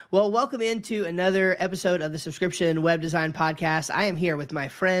Well, welcome into another episode of the Subscription Web Design Podcast. I am here with my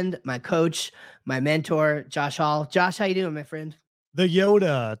friend, my coach, my mentor, Josh Hall. Josh, how you doing, my friend? The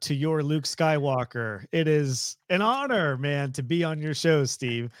Yoda to your Luke Skywalker. It is an honor, man, to be on your show,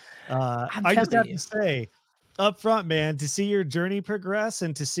 Steve. I'm I just telling have you. to say up front, man, to see your journey progress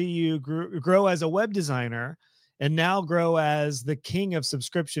and to see you grow as a web designer and now grow as the king of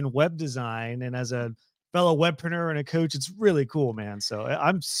subscription web design and as a fellow webpreneur and a coach, it's really cool, man. So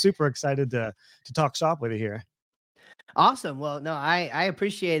I'm super excited to talk shop with you here. Awesome. Well, no, I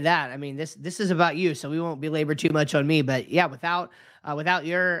appreciate that. I mean, this is about you, so we won't belabor too much on me. But yeah, without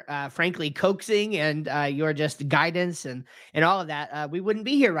your frankly coaxing and your just guidance and all of that, we wouldn't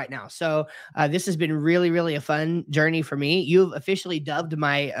be here right now. So this has been really a fun journey for me. You've officially dubbed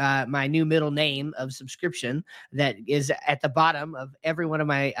my my new middle name of subscription that is at the bottom of every one of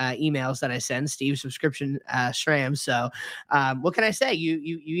my emails that I send, Steve Subscription Schramm. So what can I say?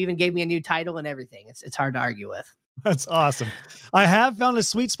 You even gave me a new title and everything. It's hard to argue with. That's awesome. I have found a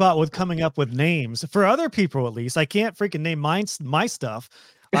sweet spot with coming up with names for other people, at least. I can't freaking name my stuff.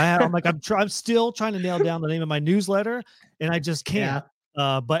 I'm still trying to nail down the name of my newsletter, and I just Yeah.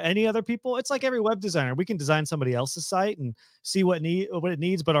 can't. But any other people, it's like every web designer. We can design somebody else's site and see what it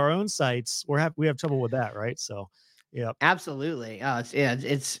needs, but our own sites, we have trouble with that, right? So, yeah. Absolutely. Oh,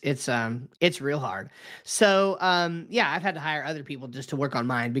 it's real hard. So yeah, I've had to hire other people just to work on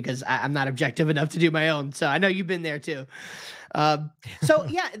mine because I'm not objective enough to do my own. So I know you've been there too. So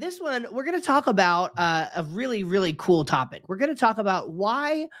yeah, this one we're going to talk about a really cool topic. We're going to talk about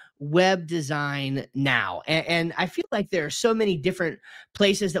why web design now, and I feel like there are so many different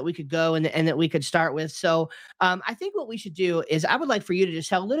places that we could go and that we could start with. So I think what we should do is I would like for you to just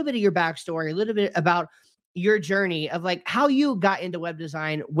tell a little bit of your backstory, a little bit about your journey of like how you got into web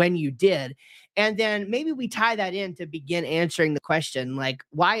design when you did. And then maybe we tie that in to begin answering the question, like,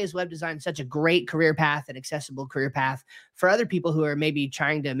 why is web design such a great career path and accessible career path for other people who are maybe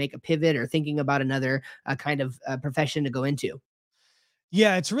trying to make a pivot or thinking about another kind of profession to go into?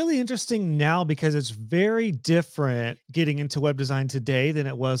 Yeah, it's really interesting now because it's very different getting into web design today than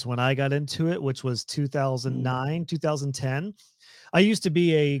it was when I got into it, which was Mm. 2009, 2010. I used to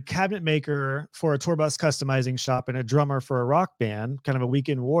be a cabinet maker for a tour bus customizing shop and a drummer for a rock band, kind of a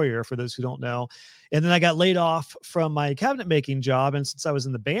weekend warrior for those who don't know. And then I got laid off from my cabinet making job. And since I was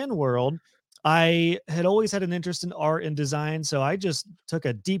in the band world, I had always had an interest in art and design. So I just took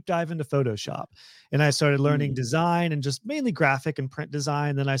a deep dive into Photoshop and I started learning Mm. design and just mainly graphic and print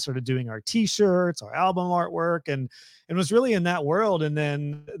design. Then I started doing our t-shirts, our album artwork, and was really in that world. And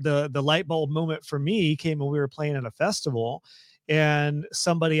then the light bulb moment for me came when we were playing at a festival and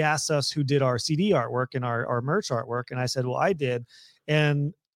somebody asked us who did our CD artwork and our merch artwork. And I said, well, I did.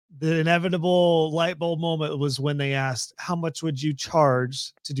 And the inevitable light bulb moment was when they asked, how much would you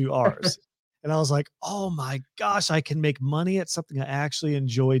charge to do ours? And I was like, oh my gosh, I can make money at something I actually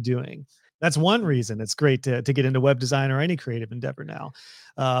enjoy doing. That's one reason it's great to get into web design or any creative endeavor now.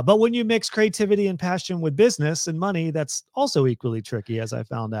 But when you mix creativity and passion with business and money, that's also equally tricky, as I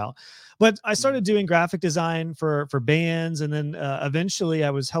found out. But I started doing graphic design for bands, and then eventually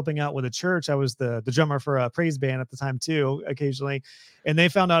I was helping out with a church. I was the drummer for a praise band at the time too, occasionally, and they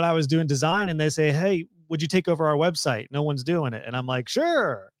found out I was doing design, and they say, "Hey, would you take over our website? No one's doing it." And I'm like,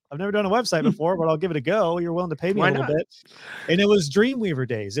 "Sure." I've never done a website before, but I'll give it a go. You're willing to pay me a Why little not? bit. And it was Dreamweaver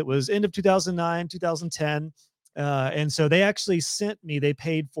days. It was end of 2009, 2010. And so they actually they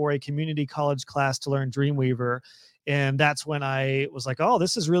paid for a community college class to learn Dreamweaver. And that's when I was like, oh,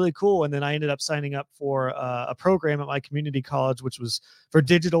 this is really cool. And then I ended up signing up for a program at my community college, which was for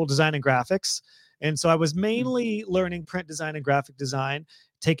digital design and graphics. And so I was Mm. mainly learning print design and graphic design,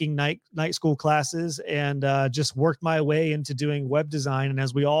 taking night school classes, and just worked my way into doing web design. And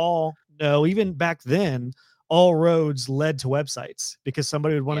as we all know, even back then, all roads led to websites because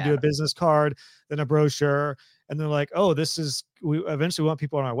somebody would want to do Yeah. a business card, then a brochure, and they're like, "Oh, we eventually want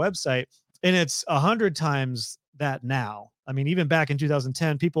people on our website." And it's 100 times that now. I mean, even back in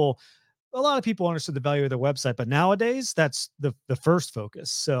 2010, a lot of people understood the value of their website, but nowadays that's the first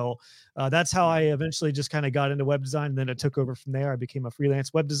focus. So that's how I Mhm. eventually just kind of got into web design. And then it took over from there. I became a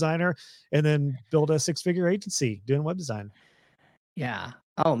freelance web designer and then built a 6-figure agency doing web design. Yeah.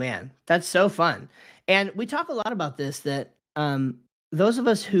 Oh man, that's so fun. And we talk a lot about this that those of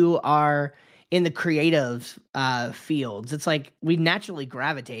us who are in the creative fields, it's like we naturally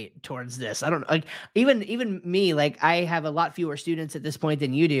gravitate towards this. I don't like even me, like I have a lot fewer students at this point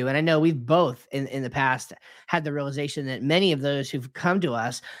than you do. And I know we've both in the past had the realization that many of those who've come to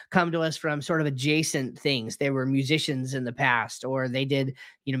us from sort of adjacent things. They were musicians in the past, or they did,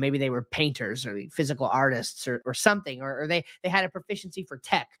 maybe they were painters or physical artists or something, or they had a proficiency for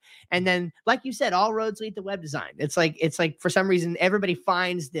tech. And then, like you said, all roads lead to web design. It's like for some reason everybody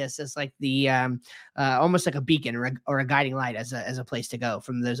finds this as like the almost like a beacon or a guiding light as a place to go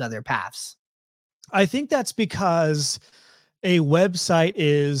from those other paths. I think that's because a website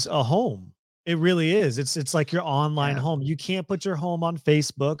is a home. It really is. It's like your online Yeah. home. You can't put your home on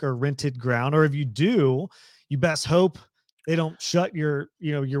Facebook or rented ground, or if you do, you best hope they don't shut your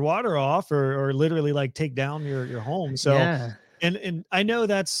water off or literally like take down your home. So Yeah. and I know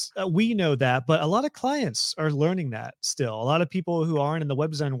that's we know that, but a lot of clients are learning that still. A lot of people who aren't in the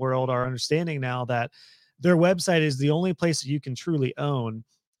web design world are understanding now that their website is the only place that you can truly own.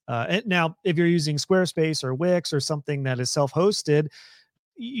 And now, if you're using Squarespace or Wix or something that is self-hosted,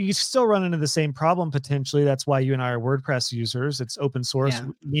 you still run into the same problem potentially. That's why you and I are WordPress users. It's open source, Yeah.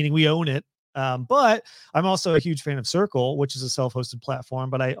 meaning we own it. But I'm also a huge fan of Circle, which is a self-hosted platform,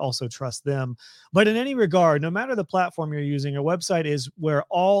 but I also trust them. But in any regard, no matter the platform you're using, your website is where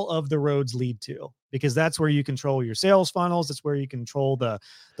all of the roads lead to, because that's where you control your sales funnels. It's where you control the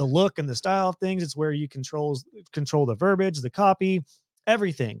look and the style of things. It's where you control the verbiage, the copy,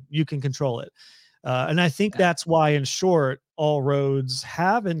 everything. You can control it. And I think Yeah. that's why, in short, all roads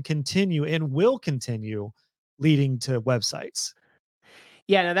have and continue and will continue leading to websites.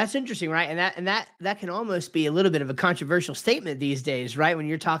 Yeah, no, that's interesting, right? And that can almost be a little bit of a controversial statement these days, right? When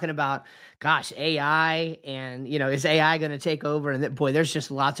you're talking about, gosh, AI, and is AI going to take over? And that, boy, there's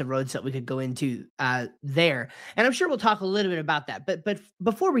just lots of roads that we could go into there. And I'm sure we'll talk a little bit about that. But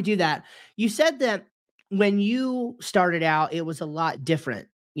before we do that, you said that when you started out, it was a lot different,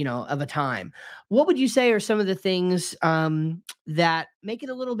 of a time. What would you say are some of the things that make it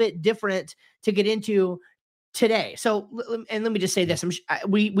a little bit different to get into today? So, and let me just say this: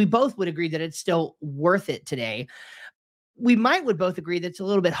 we both would agree that it's still worth it today. We might would both agree that it's a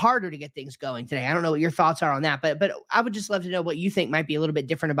little bit harder to get things going today. I don't know what your thoughts are on that, but I would just love to know what you think might be a little bit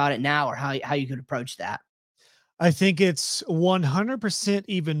different about it now, or how you could approach that. I think it's 100%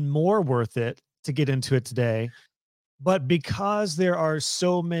 even more worth it to get into it today. But because there are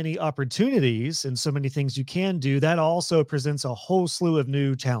so many opportunities and so many things you can do, that also presents a whole slew of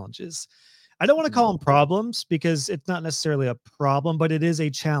new challenges. I don't want to call Mhm. them problems because it's not necessarily a problem, but it is a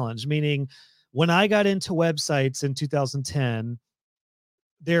challenge. Meaning, when I got into websites in 2010,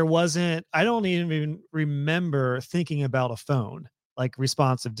 there wasn't, I don't even remember thinking about a phone, like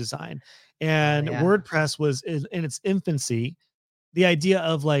responsive design. And Yeah, WordPress was in its infancy. The idea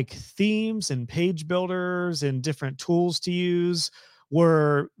of like themes and page builders and different tools to use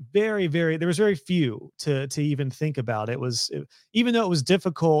were there was very few to even think about. Even though it was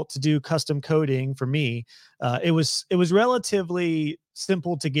difficult to do custom coding for me, it was relatively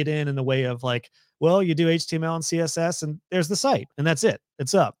simple to get in the way of like, well, you do HTML and CSS and there's the site and that's it,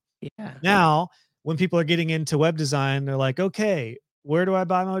 it's up. yeah, Now, when people are getting into web design, they're like, okay, where do I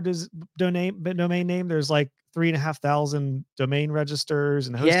buy my domain name? There's like 3,500 domain registers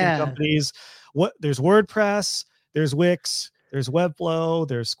and hosting yeah, companies. What There's WordPress, there's Wix, there's Webflow,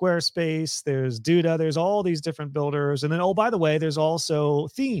 there's Squarespace, there's Duda, there's all these different builders. And then, oh, by the way, there's also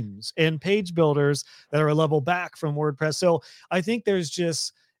themes and page builders that are a level back from WordPress. So I think there's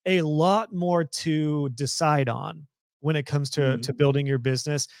just a lot more to decide on when it comes to mhm, building your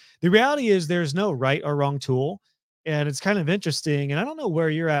business. The reality is there's no right or wrong tool. And it's kind of interesting. And I don't know where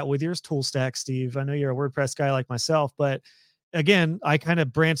you're at with your tool stack, Steve. I know you're a WordPress guy like myself, but again, I kind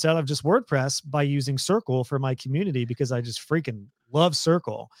of branched out of just WordPress by using Circle for my community because I just freaking love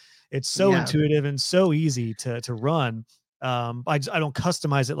Circle. It's so yeah, intuitive and so easy to run. I don't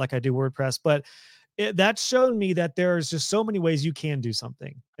customize it like I do WordPress, but that showed me that there's just so many ways you can do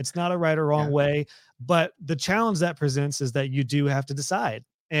something. It's not a right or wrong yeah, way, but the challenge that presents is that you do have to decide.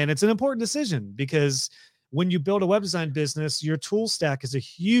 And it's an important decision because when you build a web design business, your tool stack is a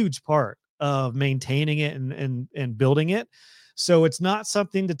huge part of maintaining it and building it. So it's not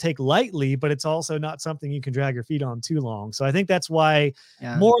something to take lightly, but it's also not something you can drag your feet on too long. So I think that's why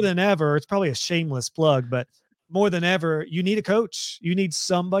yeah, more than ever, it's probably a shameless plug, but more than ever, you need a coach. You need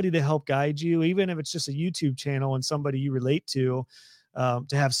somebody to help guide you, even if it's just a YouTube channel and somebody you relate to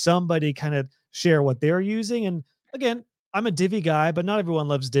have somebody kind of share what they're using. And again, I'm a Divi guy, but not everyone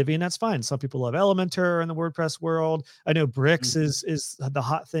loves Divi, and that's fine. Some people love Elementor in the WordPress world. I know Bricks mhm. is the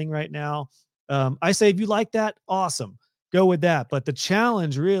hot thing right now. I say if you like that, awesome, go with that. But the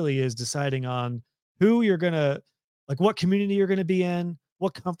challenge really is deciding on who you're gonna like, what community you're gonna be in,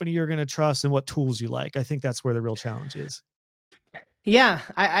 what company you're gonna trust, and what tools you like. I think that's where the real challenge is. Yeah,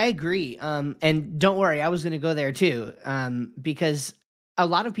 I agree. And don't worry, I was going to go there too, because a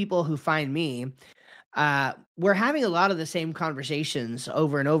lot of people who find me we're having a lot of the same conversations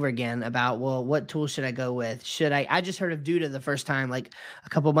over and over again about, well, what tool should I go with? Should I just heard of Duda the first time, like a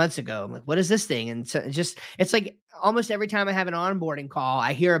couple months ago. I'm like, what is this thing? And so it's like almost every time I have an onboarding call,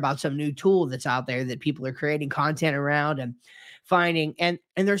 I hear about some new tool that's out there that people are creating content around and finding. And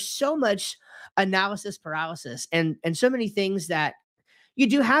there's so much analysis paralysis and so many things that you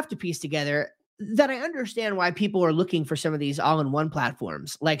do have to piece together, that I understand why people are looking for some of these all-in-one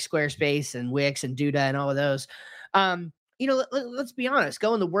platforms like Squarespace and Wix and Duda and all of those. Let's be honest,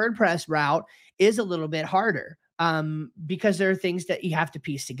 going the WordPress route is a little bit harder, because there are things that you have to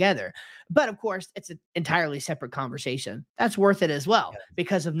piece together. But of course, it's an entirely separate conversation. That's worth it as well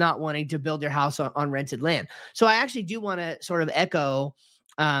because of not wanting to build your house on rented land. So I actually do want to sort of echo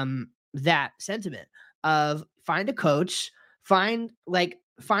that sentiment of find a coach, find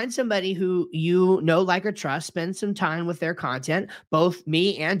somebody who you know, like, or trust, spend some time with their content. Both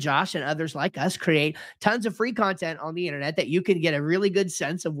me and Josh and others like us create tons of free content on the internet that you can get a really good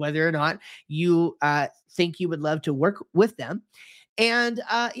sense of whether or not you think you would love to work with them. And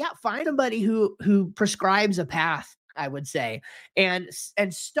find somebody who prescribes a path, I would say, and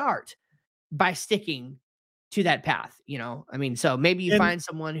start by sticking to that path. I mean, so maybe you find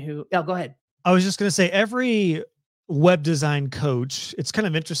someone who, go ahead. I was just going to say, every web design coach, it's kind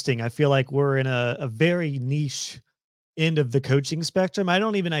of interesting. I feel like we're in a very niche end of the coaching spectrum. I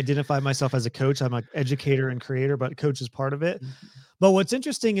don't even identify myself as a coach. I'm an educator and creator, but coach is part of it. Mm-hmm. But what's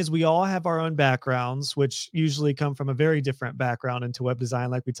interesting is we all have our own backgrounds, which usually come from a very different background into web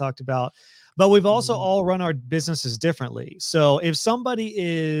design, like we talked about. But we've also all run our businesses differently. So if somebody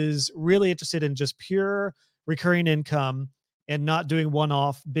is really interested in just pure recurring income and not doing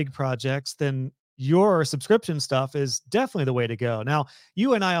one-off big projects, then your subscription stuff is definitely the way to go. Now,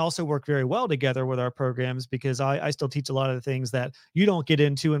 you and I also work very well together with our programs because I still teach a lot of the things that you don't get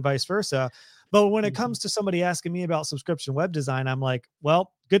into and vice versa. But when it comes to somebody asking me about subscription web design, I'm like,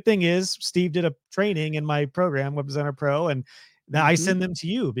 well, good thing is Steve did a training in my program, Web Designer Pro, and now I send them to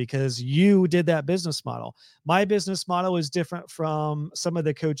you because you did that business model. My business model is different from some of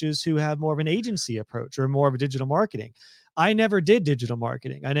the coaches who have more of an agency approach or more of a digital marketing. I never did digital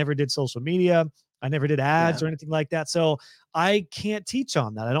marketing. I never did social media. I never did ads or anything like that. So I can't teach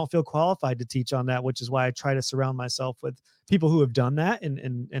on that. I don't feel qualified to teach on that, which is why I try to surround myself with people who have done that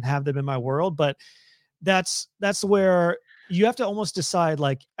and have them in my world. But that's where you have to almost decide,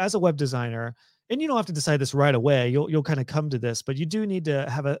 like, as a web designer, and you don't have to decide this right away. You'll kind of come to this, but you do need to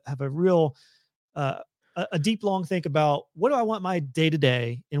have a real, a deep, long think about, what do I want my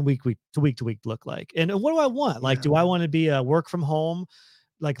day-to-day and week to week to look like? And what do I want? Like, do I want to be a work from home,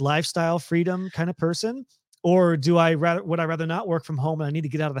 like lifestyle freedom kind of person? Or would I rather not work from home and I need to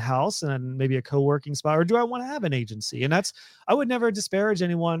get out of the house and maybe a co-working spot? Or do I want to have an agency? And I would never disparage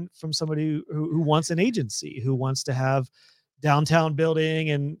anyone from somebody who wants an agency, who wants to have downtown building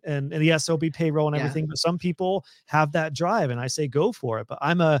and the SOB payroll and everything. But some people have that drive and I say, go for it. But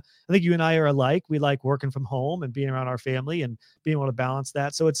I think you and I are alike. We like working from home and being around our family and being able to balance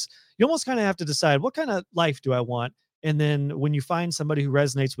that. So you almost kind of have to decide, what kind of life do I want? And then when you find somebody who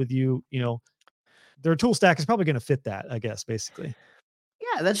resonates with you, their tool stack is probably going to fit that, I guess, basically.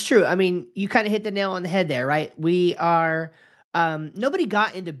 Yeah, that's true. I mean, you kind of hit the nail on the head there, right? We are, nobody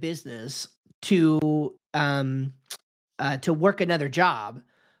got into business to work another job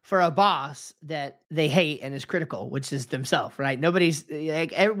for a boss that they hate and is critical, which is themselves, right? Nobody's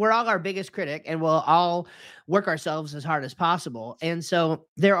like, we're all our biggest critic and we'll all work ourselves as hard as possible. And so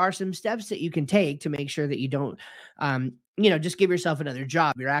there are some steps that you can take to make sure that you don't, just give yourself another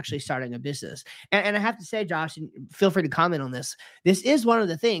job. You're actually starting a business. And I have to say, Josh, and feel free to comment on this. This is one of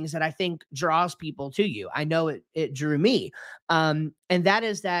the things that I think draws people to you. I know it drew me. And that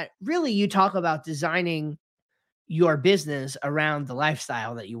is that really you talk about designing your business around the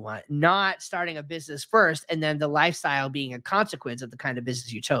lifestyle that you want, not starting a business first and then the lifestyle being a consequence of the kind of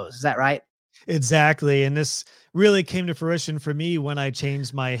business you chose. Is that right? Exactly. And this really came to fruition for me when I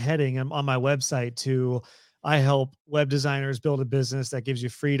changed my heading on my website to, I help web designers build a business that gives you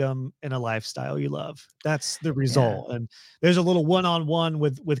freedom and a lifestyle you love. That's the result. And there's a little one-on-one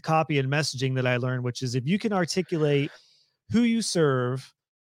with copy and messaging that I learned, which is, if you can articulate who you serve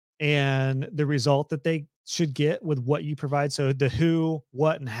and the result that they should get with what you provide. So the who,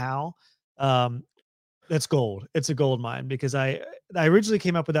 what, and how, that's gold. It's a gold mine, because I originally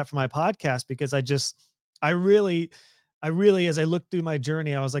came up with that for my podcast because I really, as I looked through my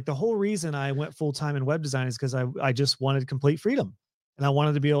journey, I was like, the whole reason I went full-time in web design is because I just wanted complete freedom. And I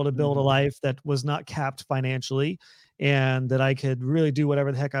wanted to be able to build a life that was not capped financially and that I could really do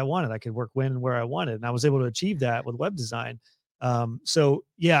whatever the heck I wanted. I could work when and where I wanted. And I was able to achieve that with web design. So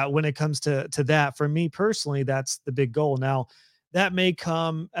yeah, when it comes to that, for me personally, that's the big goal. Now, that may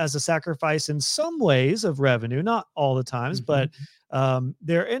come as a sacrifice in some ways of revenue, not all the times, but Mhm.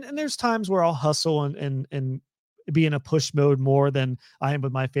 and there's times where I'll hustle and be in a push mode more than I am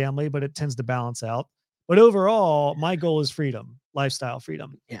with my family, but it tends to balance out. But overall, my goal is freedom, lifestyle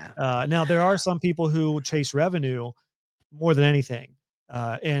freedom. Yeah. Now there are some people who chase revenue more than anything.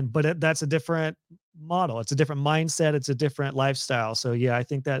 That's a different model. It's a different mindset. It's a different lifestyle. So yeah, I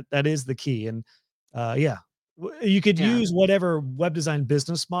think that that is the key. And yeah, you could Yeah. use whatever web design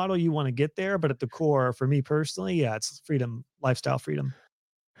business model you want to get there, but at the core, for me personally, yeah, it's freedom, lifestyle freedom.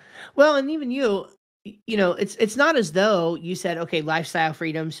 Well, and even you, you know, it's not as though you said, okay, lifestyle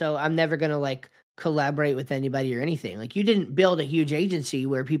freedom, so I'm never gonna like collaborate with anybody or anything. Like you didn't build a huge agency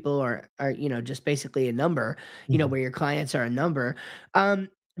where people are just basically a number, Mhm. where your clients are a number.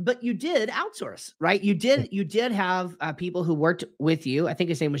 But you did outsource, right? Yeah. You did have people who worked with you. I think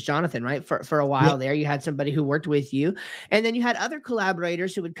his name was Jonathan, right? For a Yep. while there, you had somebody who worked with you, and then you had other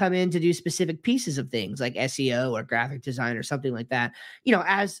collaborators who would come in to do specific pieces of things like SEO or graphic design or something like that,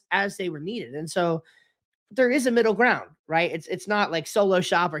 as they were needed. And so there is a middle ground, right? It's not like solo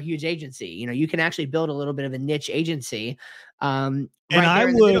shop or huge agency. You can actually build a little bit of a niche agency And right there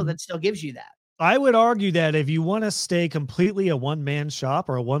in the middle that still gives you that. I would argue that if you want to stay completely a one man shop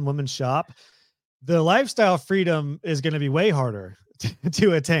or a one woman shop, the lifestyle freedom is going to be way harder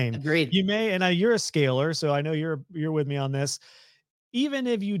to attain. Agreed. You may, and you're a scaler, so I know you're with me on this. Even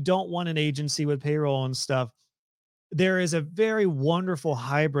if you don't want an agency with payroll and stuff, there is a very wonderful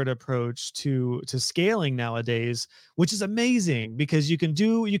hybrid approach to scaling nowadays, which is amazing because you can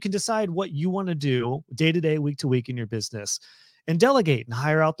decide what you want to do day to day, week to week in your business and delegate and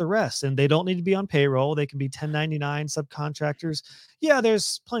hire out the rest. And they don't need to be on payroll. They can be 1099 subcontractors. Yeah,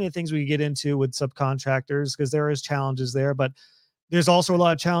 there's plenty of things we can get into with subcontractors because there is challenges there, but there's also a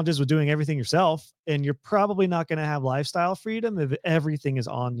lot of challenges with doing everything yourself, and you're probably not going to have lifestyle freedom if everything is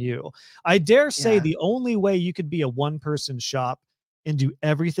on you. I dare say Yeah. the only way you could be a one person shop and do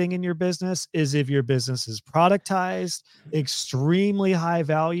everything in your business is if your business is productized, extremely high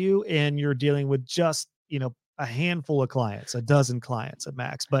value, and you're dealing with just, a handful of clients, a dozen clients at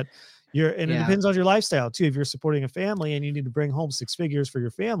max. But and it Yeah. depends on your lifestyle too. If you're supporting a family and you need to bring home six figures for your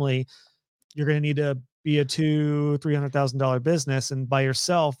family, you're going to need to be a $300,000 business, and by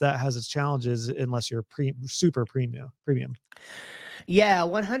yourself that has its challenges unless you're super premium. Yeah,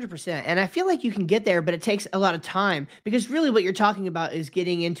 100%. And I feel like you can get there, but it takes a lot of time because really what you're talking about is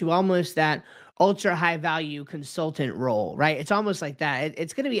getting into almost that ultra high value consultant role, right? It's almost like that.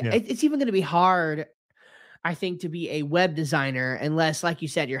 It's going to be, Yeah. it's even going to be hard, I think, to be a web designer unless, like you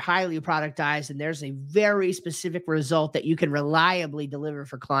said, you're highly productized and there's a very specific result that you can reliably deliver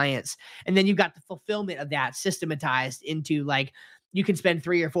for clients. And then you've got the fulfillment of that systematized into like you can spend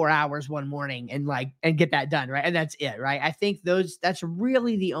 3 or 4 hours one morning and get that done, right? And that's it, right? I think that's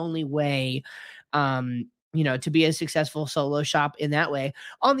really the only way to be a successful solo shop in that way.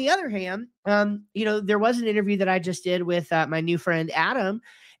 On the other hand, there was an interview that I just did with my new friend Adam,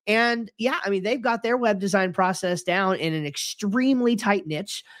 and yeah, I mean, they've got their web design process down in an extremely tight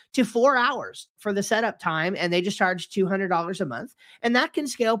niche to 4 hours for the setup time. And they just charge $200 a month. And that can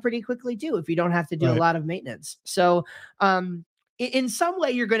scale pretty quickly too if you don't have to do a Right. lot of maintenance. So, in some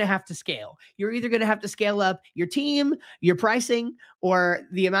way, you're going to have to scale. You're either going to have to scale up your team, your pricing, or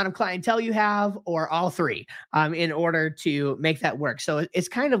the amount of clientele you have, or all three in order to make that work. So it's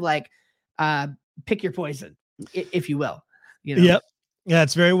kind of like uh, pick your poison, if you will, you know? Yep. Yeah,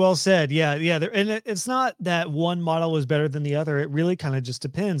 it's very well said. Yeah, yeah. It's not that one model is better than the other. It really kind of just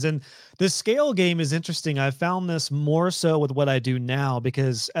depends. And the scale game is interesting. I found this more so with what I do now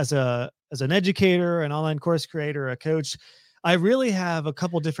because as an educator, an online course creator, a coach, I really have a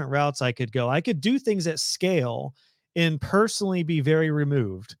couple different routes I could go. I could do things at scale and personally be very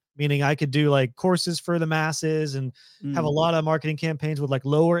removed, meaning I could do like courses for the masses and have a Mm, lot of marketing campaigns with like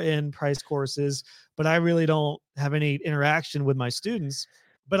lower end price courses, but I really don't have any interaction with my students.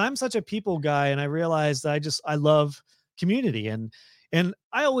 But I'm such a people guy, and I realized that I love community, and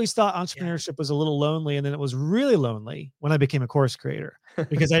I always thought yeah. entrepreneurship was a little lonely, and then it was really lonely when I became a course creator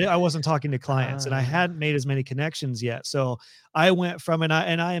because I wasn't talking to clients and I Uh, hadn't made as many connections yet. So I went from and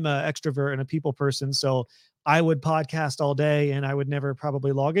I am an extrovert and a people person, so I would podcast all day and I would never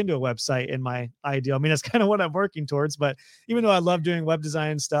probably log into a website in my ideal. I mean, that's kind of what I'm working towards. But even though I love doing web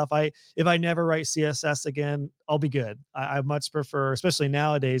design stuff, if I never write CSS again, I'll be good. I much prefer, especially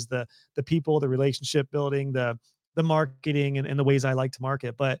nowadays, the people, the relationship building, the marketing and the ways I like to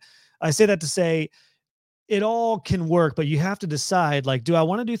market. But I say that to say it all can work, but you have to decide like, do I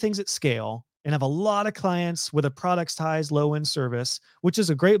want to do things at scale? and have a lot of clients with a productized low end service, which is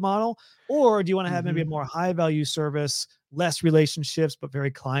a great model? Or do you want to have maybe a Hmm. more high value service, less relationships, but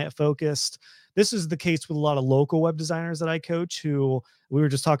very client focused? This is the case with a lot of local web designers that I coach, who we were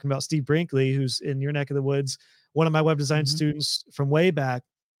just talking about Steve Brinkley, who's in your neck of the woods, one of my web design Hmm. students from way back.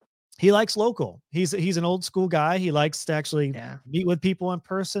 He likes local. He's an old school guy. He likes to actually Yeah. meet with people in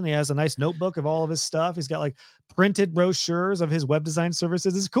person. He has a nice notebook of all of his stuff. He's got like printed brochures of his web design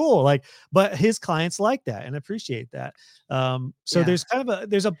services. It's cool. Like, but his clients like that and appreciate that. So Yeah. there's kind of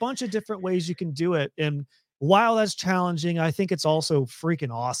there's a bunch of different ways you can do it. And while that's challenging, I think it's also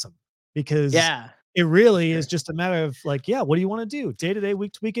freaking awesome because Yeah. it For really is sure. just a matter of like, yeah, what do you want to do day to day,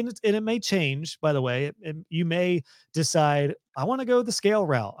 week to week? And it may change, by the way. You may decide, I want to go the scale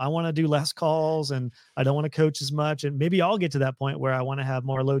route. I want to do less calls and I don't want to coach as much. And maybe I'll get to that point where I want to have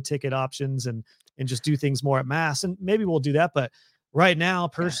more low ticket options and just do things more at mass. And maybe we'll do that. But right now,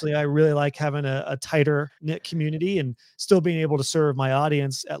 Yeah. personally, I really like having a tighter knit community and still being able to serve my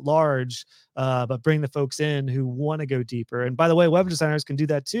audience at large, but bring the folks in who want to go deeper. And by the way, web designers can do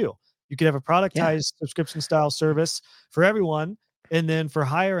that too. You could have a Yeah. productized subscription style service for everyone. And then for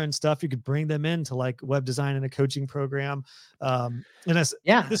higher end stuff, you could bring them into like web design and a coaching program. And as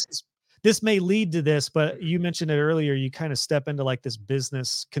Yeah. this is, this may lead to this, but you mentioned it earlier. You kind of step into like this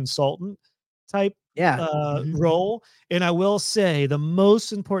business consultant type Yeah. Hmm. role. And I will say the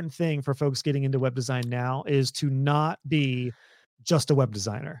most important thing for folks getting into web design now is to not be just a web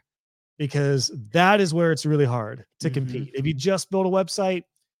designer, because that is where it's really hard to Hmm. compete. If you just build a website,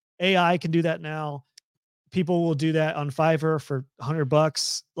 AI can do that now. People will do that on Fiverr for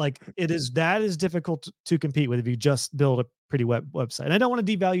 $100. Like that is difficult to compete with if you just build a pretty website. And I don't want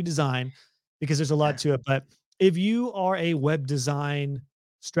to devalue design because there's a lot Yeah. to it, but if you are a web design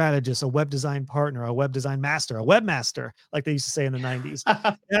strategist, a web design partner, a web design master, a webmaster, like they used to say in the 90s,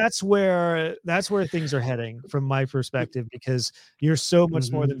 that's where things are heading from my perspective, because you're so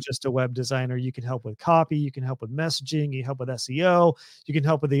much more Hmm. than just a web designer. You can help with copy, you can help with messaging, you help with SEO, you can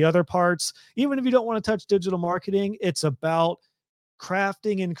help with the other parts. Even if you don't want to touch digital marketing, it's about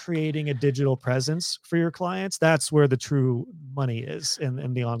crafting and creating a digital presence for your clients. That's where the true money is,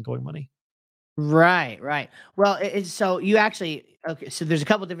 and the ongoing money. Right, right. Well, it's so you actually okay. So there's a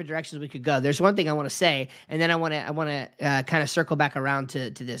couple different directions we could go. There's one thing I want to say, and then I want to kind of circle back around to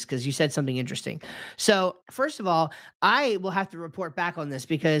this because you said something interesting. So first of all, I will have to report back on this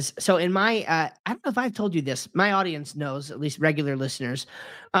because so in my I don't know if I've told you this. My audience knows, at least regular listeners,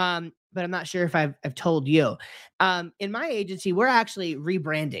 but I'm not sure if I've told you. In my agency, we're actually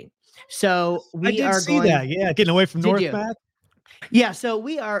rebranding. So I we did are see going. that. Yeah, getting away from Did North you? Mac. Yeah, so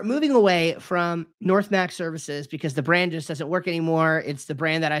we are moving away from North Mac Services because the brand just doesn't work anymore. It's the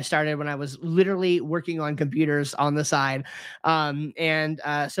brand that I started when I was literally working on computers on the side.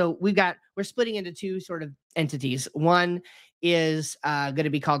 So we're splitting into two sort of entities. One is going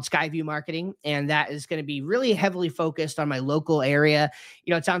to be called Skyview Marketing, and that is going to be really heavily focused on my local area.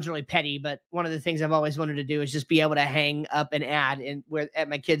 You know, it sounds really petty, but one of the things I've always wanted to do is just be able to hang up an ad in where at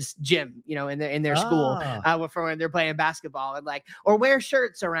my kids' gym, you know, in their school, Ah, for when they're playing basketball, and like or wear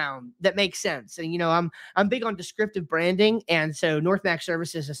shirts around that make sense. And you know, I'm big on descriptive branding, and so North Mac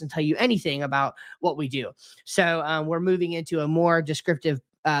Services doesn't tell you anything about what we do. So we're moving into a more descriptive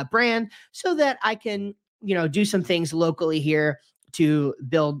brand so that I can do some things locally here to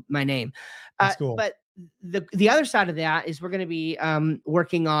build my name. that's cool. But the other side of that is we're going to be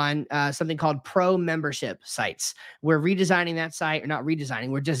working on something called pro membership sites. We're redesigning that site, or not redesigning,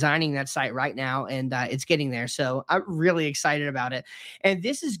 we're designing that site right now, and it's getting there. So I'm really excited about it. And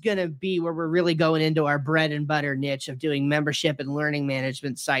this is going to be where we're really going into our bread and butter niche of doing membership and learning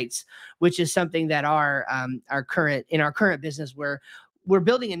management sites, which is something that our current business we're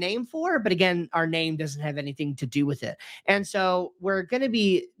building a name for, but again, our name doesn't have anything to do with it. And so we're going to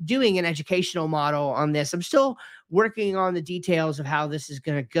be doing an educational model on this. I'm still working on the details of how this is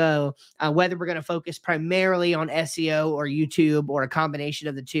going to go, whether we're going to focus primarily on SEO or YouTube or a combination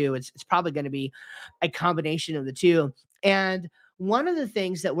of the two. It's probably going to be a combination of the two. And one of the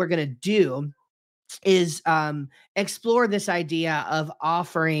things that we're going to do is explore this idea of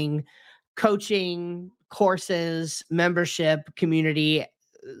offering coaching courses, membership, community,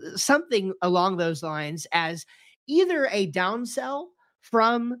 something along those lines as either a downsell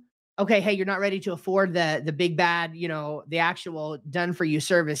from okay, hey, you're not ready to afford the big bad, the actual done for you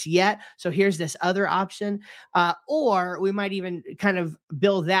service yet. So here's this other option, or we might even kind of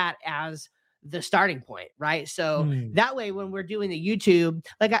build that as the starting point, right? So Hmm. that way, when we're doing the YouTube,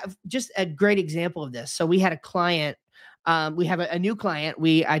 just a great example of this. So we had a client We have a new client.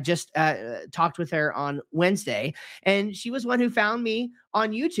 I just talked with her on Wednesday, and she was one who found me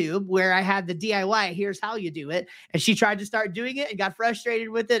on YouTube where I had the DIY. Here's how you do it, and she tried to start doing it and got frustrated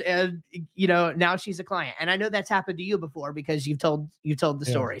with it, and now she's a client. And I know that's happened to you before because you've told the Yeah.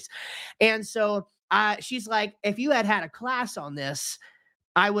 stories, and so she's like, if you had a class on this,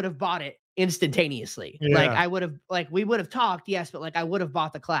 I would have bought it instantaneously. Like Yeah. I would have, like we would have talked, yes, but like I would have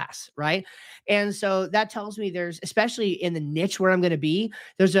bought the class, right? And so that tells me there's, especially in the niche where I'm going to be,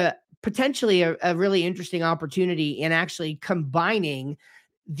 there's a potentially a really interesting opportunity in actually combining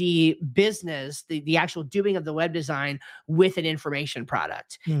the business, the actual doing of the web design with an information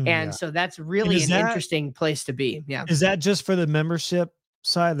product. And Yeah. so that's And really an interesting place to be. Yeah. is that just for the membership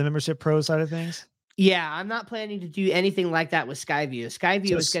side, the membership pro side of things? Yeah, I'm not planning to do anything like that with Skyview. So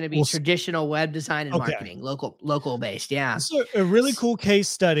Skyview is going to be well, traditional web design and okay. marketing, local based. Yeah. This is a really cool case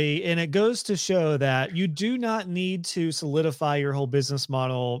study, and it goes to show that you do not need to solidify your whole business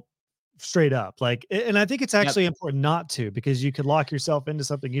model straight up. Like, and I think it's Yep. actually important not to, because you could lock yourself into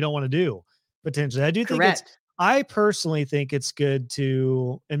something you don't want to do potentially. I do think Correct. I personally think it's good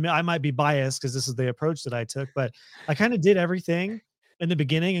to, and I might be biased because this is the approach that I took, but I kind of did everything in the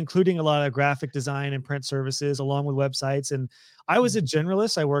beginning, including a lot of graphic design and print services along with websites. And I was a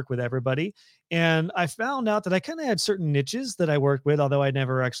generalist. I work with everybody. And I found out that I kind of had certain niches that I worked with, although I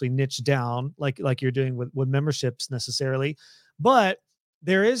never actually niched down like you're doing with memberships necessarily. But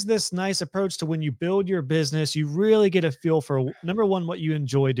there is this nice approach to when you build your business, you really get a feel for number one, what you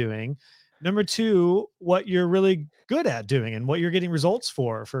enjoy doing. Number two, what you're really good at doing and what you're getting results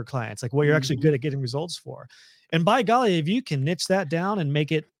for clients, like what you're actually Mhm. good at getting results for. And by golly, if you can niche that down and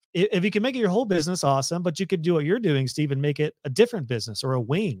make it, if you can make it your whole business, awesome. But you could do what you're doing, Steve, and make it a different business or a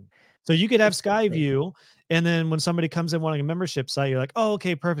wing. So you could have Exactly. Skyview, and then when somebody comes in wanting a membership site, you're like, oh,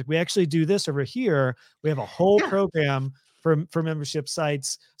 okay, perfect. We actually do this over here. We have a whole Yeah. program for membership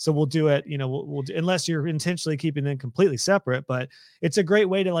sites. So we'll do it, we'll do, unless you're intentionally keeping them completely separate, but it's a great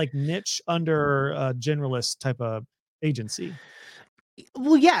way to like niche under a generalist type of agency.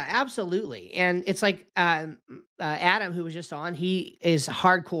 Well, yeah, absolutely. And it's like Adam, who was just on, he is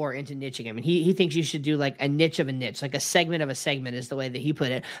hardcore into niching. I mean, he thinks you should do like a niche of a niche, like a segment of a segment is the way that he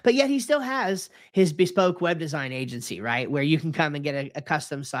put it. But yet he still has his bespoke web design agency, right? Where you can come and get a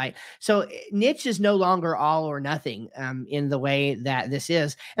custom site. So niche is no longer all or nothing in the way that this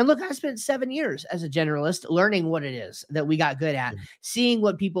is. And look, I spent 7 years as a generalist learning what it is that we got good at, seeing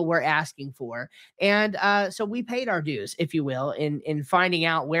what people were asking for. And so we paid our dues, if you will, in finding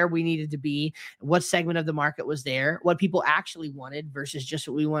out where we needed to be, what segment of the market was there, what people actually wanted versus just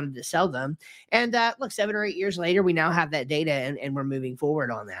what we wanted to sell them. And look, 7 or 8 years later, we now have that data and we're moving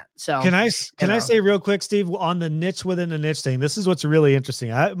forward on that. So, you Can I know, say real quick, Steve, on the niche within a niche thing? This is what's really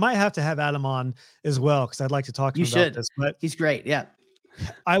interesting. I might have to have Adam on as well because I'd like to talk to you him about should. this. But He's great. Yeah.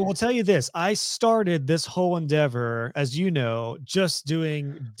 I will tell you this: I started this whole endeavor, as you know, just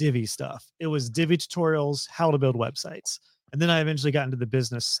doing Divi stuff. It was Divi tutorials, how to build websites, and then I eventually got into the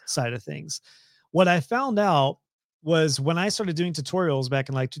business side of things. What I found out was when I started doing tutorials back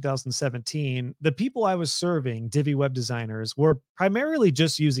in like 2017, the people I was serving, Divi web designers, were primarily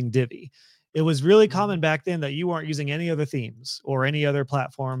just using Divi. It was really common Mhm. back then that you weren't using any other themes or any other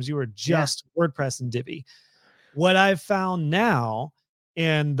platforms. You were Yeah. just WordPress and Divi. What I've found now,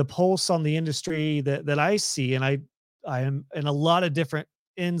 and the pulse on the industry that I see, and I am in a lot of different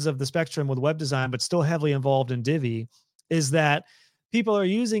ends of the spectrum with web design, but still heavily involved in Divi, is that people are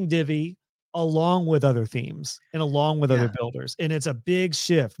using Divi along with other themes and along with other Yeah. builders. And it's a big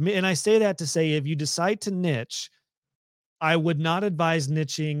shift. And I say that to say, if you decide to niche, I would not advise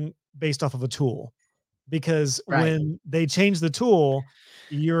niching based off of a tool, because Right. when they change the tool,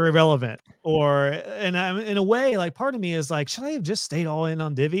 you're irrelevant. Or, and I'm in a way, like part of me is like, should I have just stayed all in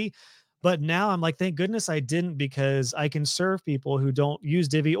on Divi? But now I'm like, thank goodness I didn't, because I can serve people who don't use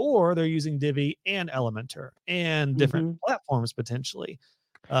Divi, or they're using Divi and Elementor and different Hmm. platforms potentially.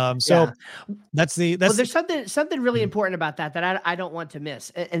 Yeah. So Well, that's there's something really Mhm. important about that I don't want to miss.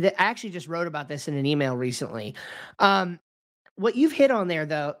 And I actually just wrote about this in an email recently. Um, what you've hit on there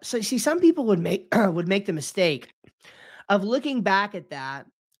though, so see, some people would make would make the mistake of looking back at that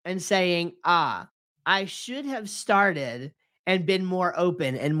and saying, I should have started and been more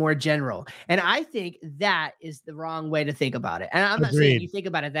open and more general. And I think that is the wrong way to think about it. And I'm not saying you Agreed. think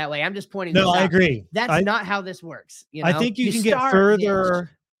about it that way. I'm just pointing No, this I out. agree. That's not how this works. I think you You can get start niche.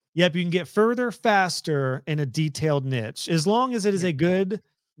 further. Yep, you can get further faster in a detailed niche, as long as it is Yeah. a good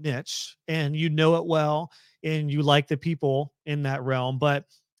niche and you know it well and you like the people in that realm. But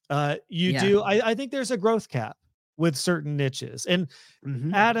you Yeah. do, I think there's a growth cap with certain niches. And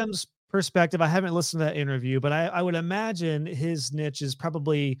Hmm. Adam's perspective, I haven't listened to that interview, but I would imagine his niche is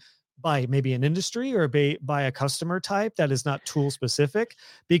probably by maybe an industry or by a customer type that is not tool specific,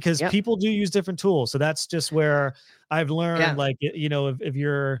 because Yep. people do use different tools. So that's just where I've learned, Yeah. like, if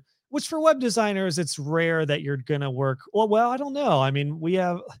you're, which for web designers, it's rare that you're going to work. Well, I don't know. I mean, we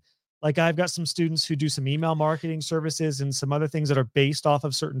have, like, I've got some students who do some email marketing services and some other things that are based off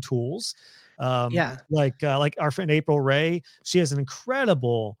of certain tools. Yeah. Like our friend April Ray, she has an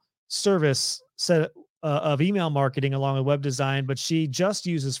incredible service set of email marketing along with web design, but she just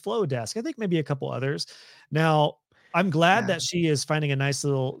uses Flowdesk. I think maybe a couple others. Now, I'm glad Yeah. that she is finding a nice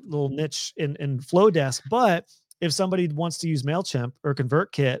little niche in Flowdesk, but if somebody wants to use Mailchimp or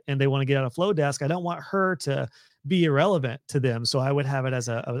ConvertKit and they want to get out of Flowdesk, I don't want her to be irrelevant to them. So I would have it as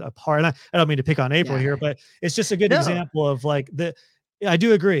a part. And I don't mean to pick on April Yeah. here, but it's just a good No. example of like the. I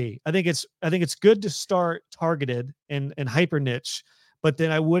do agree. I think it's good to start targeted and hyper niche, but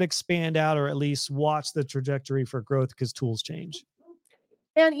then I would expand out or at least watch the trajectory for growth because tools change.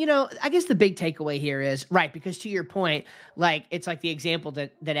 And I guess the big takeaway here is right, because to your point, like it's like the example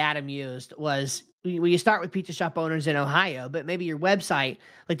that Adam used was when you start with pizza shop owners in Ohio, but maybe your website,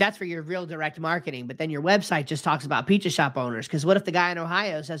 like that's for your real direct marketing, but then your website just talks about pizza shop owners. Because what if the guy in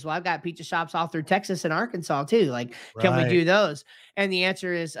Ohio says, "Well, I've got pizza shops all through Texas and Arkansas too. Like, can we Right. do those?" And the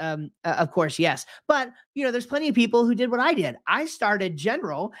answer is, of course, yes. But there's plenty of people who did what I did. I started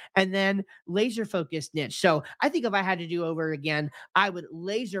general and then laser focused niche. So I think if I had to do over again, I would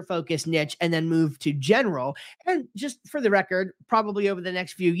laser focus niche and then move to general. And just for the record, probably over the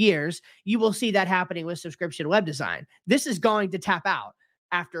next few years, you will see that happening with subscription web design. This is going to tap out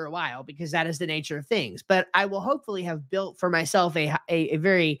after a while because that is the nature of things. But I will hopefully have built for myself a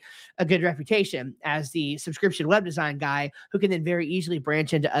very a good reputation as the subscription web design guy who can then very easily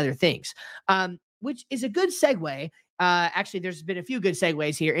branch into other things. Which is a good segue. Actually, there's been a few good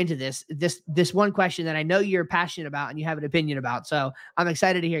segues here into this one question that I know you're passionate about and you have an opinion about. So I'm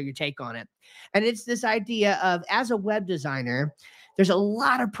excited to hear your take on it. And it's this idea of as a web designer, there's a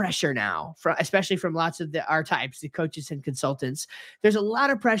lot of pressure now, especially from lots of our types, the coaches and consultants. There's a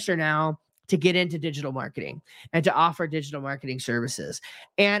lot of pressure now to get into digital marketing and to offer digital marketing services.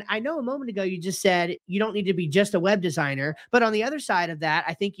 And I know a moment ago you just said you don't need to be just a web designer, but on the other side of that,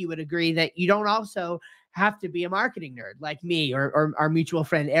 I think you would agree that you don't also have to be a marketing nerd like me or our mutual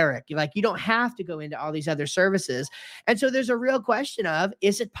friend Eric. Like you don't have to go into all these other services. And so there's a real question of,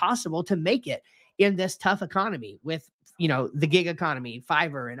 is it possible to make it in this tough economy with the gig economy,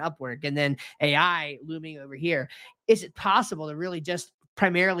 Fiverr and Upwork, and then AI looming over here? Is it possible to really just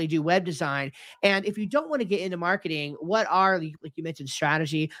primarily do web design? And if you don't want to get into marketing, what are, like you mentioned,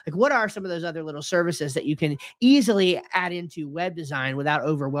 strategy, like what are some of those other little services that you can easily add into web design without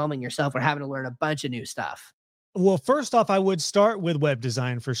overwhelming yourself or having to learn a bunch of new stuff? Well, first off, I would start with web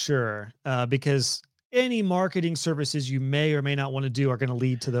design for sure, because any marketing services you may or may not want to do are going to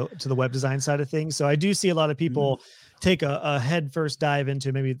lead to the web design side of things. So I do see a lot of Mhm. people take a head first dive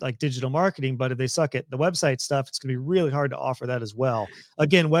into maybe like digital marketing, but if they suck at the website stuff, it's going to be really hard to offer that as well.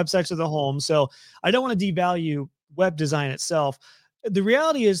 Again, websites are the home, so I don't want to devalue web design itself. The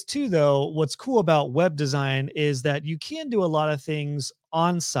reality is too, though, what's cool about web design is that you can do a lot of things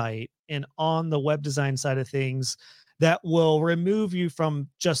on site and on the web design side of things that will remove you from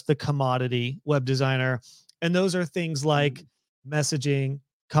just the commodity web designer. And those are things like Mhm. messaging,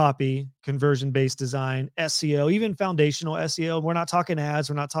 copy, conversion based design, SEO, even foundational SEO. We're not talking ads,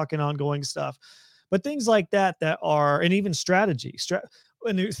 we're not talking ongoing stuff, but things like that that are, and even strategy.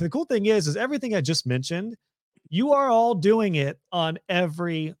 And the cool thing is everything I just mentioned, you are all doing it on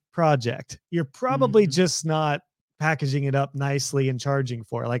every project. You're probably Mhm. just not packaging it up nicely and charging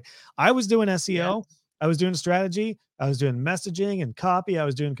for it. Like I was doing Yeah. SEO, I was doing strategy, I was doing messaging and copy, I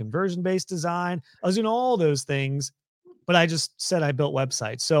was doing conversion based design, I was doing all those things, but I just said I built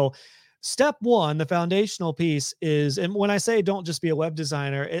websites. So step one, the foundational piece is, and when I say don't just be a web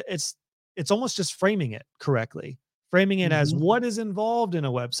designer, it's almost just framing it correctly, framing it as Mhm. what is involved in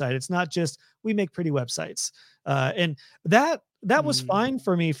a website. It's not just we make pretty websites, and that was Mm. fine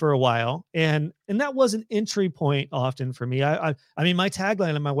for me for a while, and that was an entry point often for me. I mean, my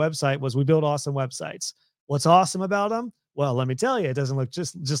tagline on my website was "We build awesome websites." What's awesome about them? Well, let me tell you, it doesn't look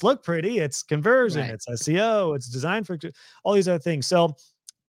just look pretty. It's conversion, Right. it's SEO, it's designed for all these other things. So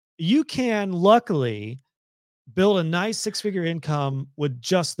you can luckily build a nice six-figure income with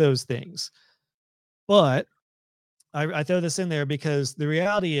just those things. But I throw this in there because the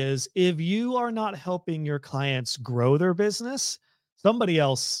reality is if you are not helping your clients grow their business, somebody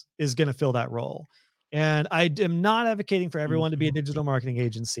else is going to fill that role. And I am not advocating for everyone to be a Mhm. digital marketing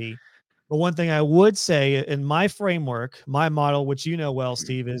agency, But one thing I would say in my framework, my model, which you know well,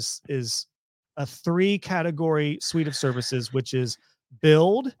 Steve, is a 3-category suite of services, which is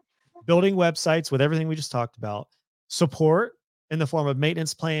building websites with everything we just talked about, support in the form of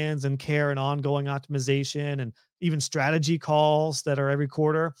maintenance plans and care and ongoing optimization and even strategy calls that are every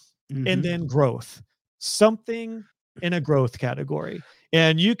quarter, and Mhm. then growth, something in a growth category.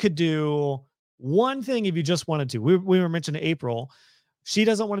 And you could do one thing if you just wanted to. We were mentioning April. She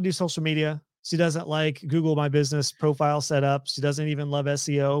doesn't want to do social media. She doesn't like Google My Business profile setup. She doesn't even love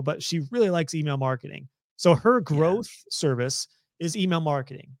SEO, but she really likes email marketing. So her Yeah. growth service is email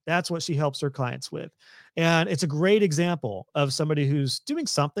marketing. That's what she helps her clients with. And it's a great example of somebody who's doing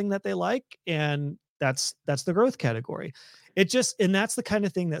something that they like, and that's the growth category. And that's the kind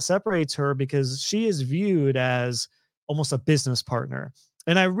of thing that separates her, because she is viewed as almost a business partner.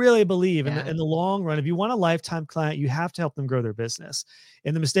 And I really believe in Yeah. the long run, if you want a lifetime client, you have to help them grow their business.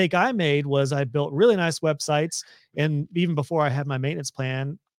 And the mistake I made was I built really nice websites. And even before I had my maintenance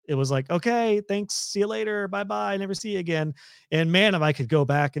plan, it was like, okay, thanks. See you later. Bye bye. Never see you again. And man, if I could go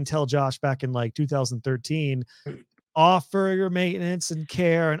back and tell Josh back in like 2013, offer your maintenance and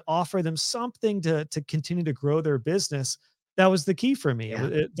care and offer them something to continue to grow their business. That was the key for me.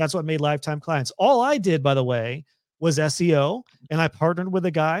 Yeah. That's what made lifetime clients. All I did, by the way, was SEO, and I partnered with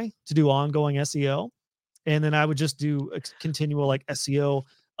a guy to do ongoing SEO. And then I would just do continual like SEO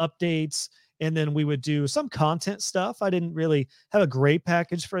updates. And then we would do some content stuff. I didn't really have a great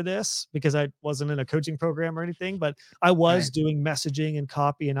package for this because I wasn't in a coaching program or anything, but I was Right. doing messaging and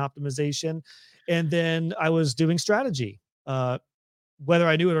copy and optimization. And then I was doing strategy. Whether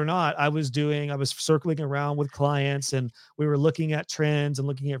I knew it or not, I was circling around with clients, and we were looking at trends and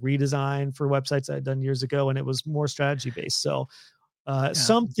looking at redesign for websites I'd done years ago. And it was more strategy based. So Yeah.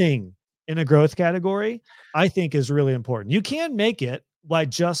 something in a growth category, I think, is really important. You can make it by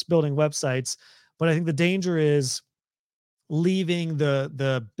just building websites, but I think the danger is leaving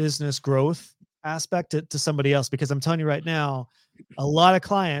the business growth aspect to somebody else. Because I'm telling you right now, a lot of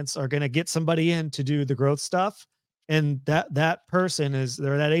clients are going to get somebody in to do the growth stuff, and that person is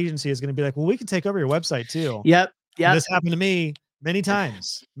or that agency is going to be like, well, we can take over your website too. Yep. And Yep. this happened to me many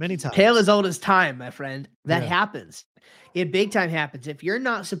times, many Tale times. as old as time, my friend. That Yeah. happens. It big time happens. If you're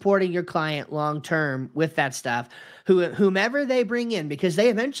not supporting your client long term with that stuff, whomever they bring in, because they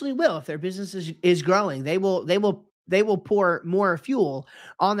eventually will, if their business is growing, they will pour more fuel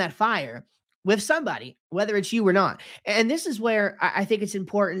on that fire with somebody, whether it's you or not. And this is where I think it's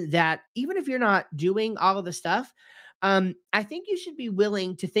important that even if you're not doing all of the stuff, I think you should be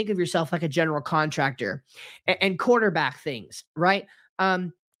willing to think of yourself like a general contractor and quarterback things, right?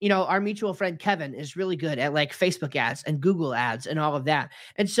 Our mutual friend Kevin is really good at like Facebook ads and Google ads and all of that.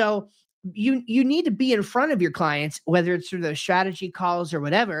 And so you need to be in front of your clients, whether it's through those strategy calls or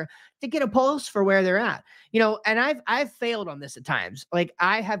whatever, to get a pulse for where they're at. And I've failed on this at times. Like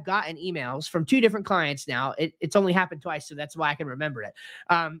I have gotten emails from 2 different clients now. It's only happened twice, so that's why I can remember it.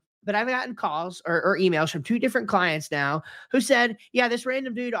 But I've gotten calls or emails from 2 different clients now who said, yeah, this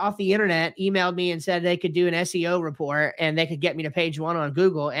random dude off the internet emailed me and said they could do an SEO report and they could get me to page 1 on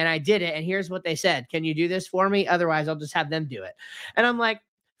Google. And I did it. And here's what they said. Can you do this for me? Otherwise, I'll just have them do it. And I'm like,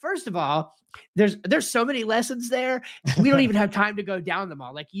 first of all, there's so many lessons there. We don't even have time to go down them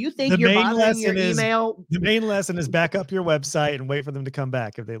all. Like you think The you're main bothering your lesson is email. back up your website and wait for them to come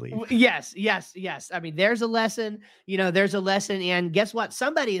back if they leave. Yes, yes, yes. I mean, there's a lesson, there's a lesson. And guess what?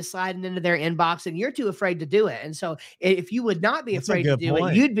 Somebody is sliding into their inbox and you're too afraid to do it. And so if you would not be That's a afraid to good do it,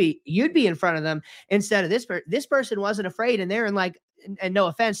 point. you'd be in front of them instead of this person wasn't afraid. And they're in like, and no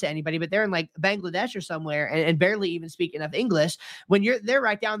offense to anybody, but they're in like Bangladesh or somewhere and barely even speak enough English when they're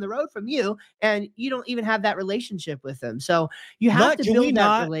right down the road from you and you don't even have that relationship with them. So you have to build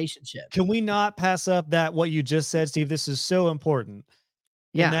that relationship. Can we not pass up that what you just said, Steve? This is so important.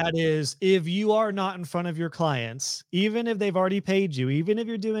 And Yeah. that is, if you are not in front of your clients, even if they've already paid you, even if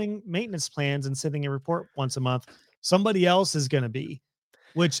you're doing maintenance plans and sending a report once a month, somebody else is going to be,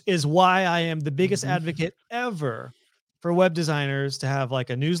 which is why I am the biggest Mhm. advocate ever for web designers to have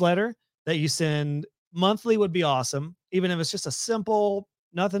like a newsletter that you send monthly would be awesome. Even if it's just a simple,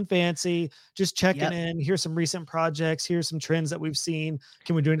 nothing fancy, just checking Yep. in. Here's some recent projects. Here's some trends that we've seen.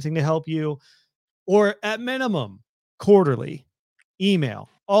 Can we do anything to help you? Or at minimum, quarterly email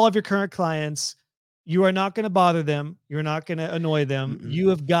all of your current clients. You are not going to bother them. You're not going to annoy them. Mm-mm. You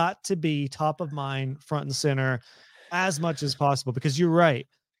have got to be top of mind, front and center as much as possible, because you're right.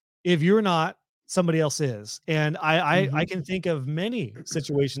 If you're not, somebody else is. And I Mhm. can think of many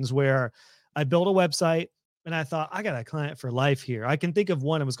situations where I built a website and I thought, I got a client for life here. I can think of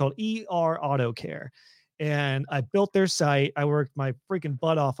one. It was called ER Auto Care. and I built their site. I worked my freaking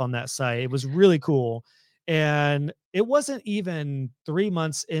butt off on that site. It was really cool. And it wasn't even 3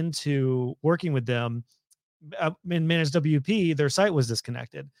 months into working with them in Managed WP, their site was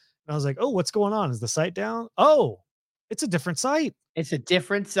disconnected. And I was like, oh, what's going on? Is the site down? Oh, it's a different site. It's a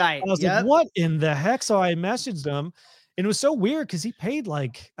different site. I was like, Yep. what in the heck? So I messaged him, and it was so weird because he paid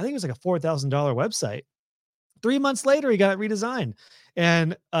like, I think it was like a $4,000 website. 3 months later, he got it redesigned,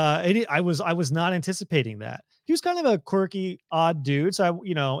 and I was not anticipating that. He was kind of a quirky, odd dude, so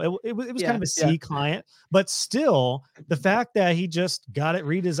it was kind Yeah. of a Yeah. C client, but still, the fact that he just got it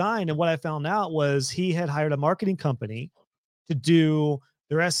redesigned, and what I found out was he had hired a marketing company to do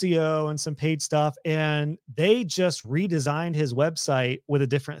their SEO and some paid stuff, and they just redesigned his website with a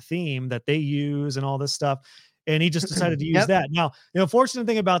different theme that they use and all this stuff. And he just decided to use Yep. that. Now, the unfortunate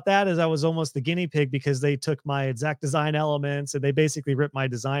thing about that is I was almost the guinea pig because they took my exact design elements and they basically ripped my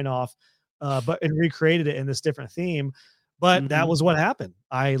design off, but and recreated it in this different theme. But that Mhm. was what happened.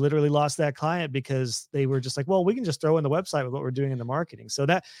 I literally lost that client because they were just like, well, we can just throw in the website with what we're doing in the marketing. So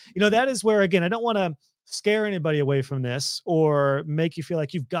that is where, again, I don't want to scare anybody away from this or make you feel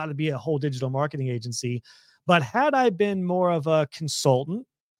like you've got to be a whole digital marketing agency. But had I been more of a consultant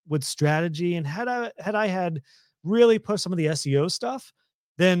with strategy, and had I had really pushed some of the SEO stuff,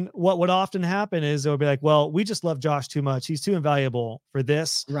 then what would often happen is they'll be like, well, we just love Josh too much. He's too invaluable for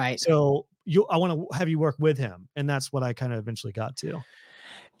this. Right. So I want to have you work with him. And that's what I kind of eventually got to.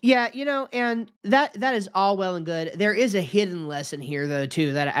 Yeah, and that is all well and good. There is a hidden lesson here though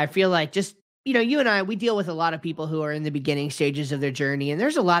too that I feel like just you and I we deal with a lot of people who are in the beginning stages of their journey and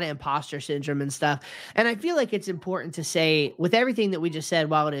there's a lot of imposter syndrome and stuff. And I feel like it's important to say with everything that we just said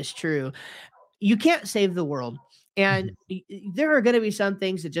while it is true, you can't save the world. And Mhm. there are going to be some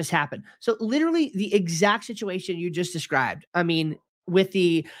things that just happen. So literally the exact situation you just described. Not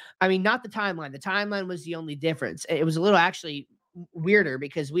the timeline. The timeline was the only difference. It was a little actually weirder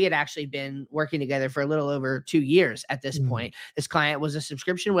because we had actually been working together for a little over 2 years at this Mm. point. This client was a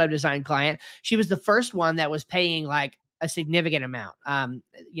subscription web design client. She was the first one that was paying like a significant amount,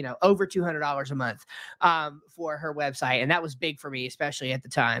 over $200 a month for her website. And that was big for me, especially at the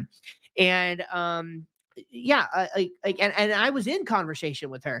time. And yeah, and I was in conversation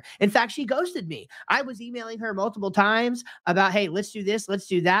with her. In fact, she ghosted me. I was emailing her multiple times about, hey, let's do this, let's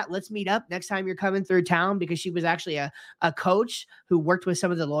do that, let's meet up next time you're coming through town, because she was actually a coach who worked with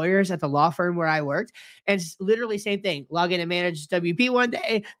some of the lawyers at the law firm where I worked. And literally same thing. Log in and manage WP one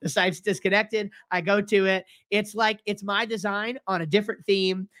day, the site's disconnected. I go to it. It's like it's my design on a different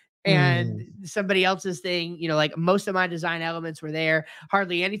theme and Mm. somebody else's thing. Like most of my design elements were there,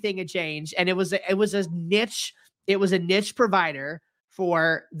 hardly anything had changed, and it was a niche provider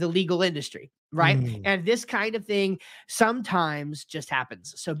for the legal industry, right? Mm. And this kind of thing sometimes just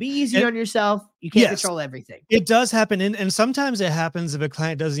happens, so be easy And on yourself. You can't yes, control everything. it does happen. And sometimes it happens if a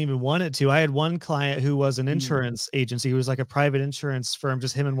client doesn't even want it to. I had one client who was an Mm. insurance agency, who was like a private insurance firm,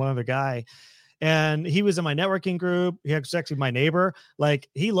 just him and one other guy. And he was in my networking group. He was actually my neighbor. Like,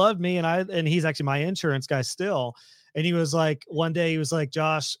 he loved me, and he's actually my insurance guy still. And he was like, one day he was like,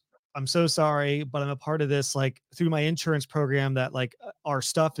 Josh, I'm so sorry, but I'm a part of this, like, through my insurance program that like our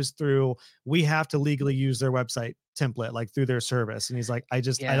stuff is through. We have to legally use their website template, like through their service. And he's like, I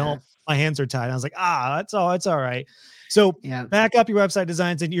Yeah. don't, my hands are tied. I was like, it's all right. So Yeah. back up your website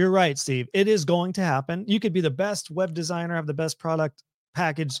designs. And you're right, Steve. It is going to happen. You could be the best web designer, have the best product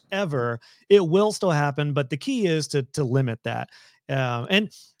package ever. It will still happen, but the key is to limit that.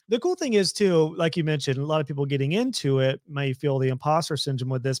 And the cool thing is too, like you mentioned, a lot of people getting into it may feel the imposter syndrome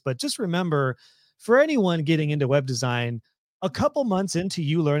with this, but just remember, for anyone getting into web design, a couple months into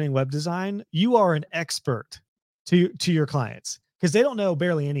you learning web design, you are an expert to your clients because they don't know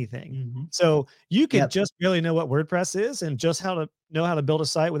barely anything. Mhm. So you could Yep. just barely know what WordPress is and just how to build a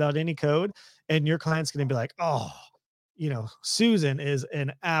site without any code, and your client's going to be like, oh, Susan is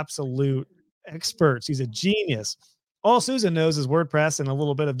an absolute expert. She's a genius. All Susan knows is WordPress and a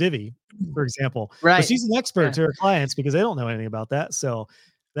little bit of Divi, for example. But Right. she's an expert Yeah. to her clients because they don't know anything about that. So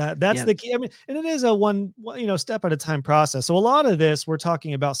that's Yeah. the key. I mean, and it is a step at a time process. So a lot of this, we're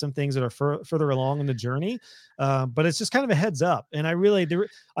talking about some things that are further along in the journey, but it's just kind of a heads up. And I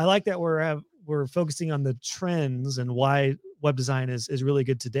like that we're focusing on the trends and why web design is really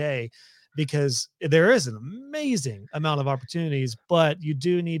good today, because there is an amazing amount of opportunities, but you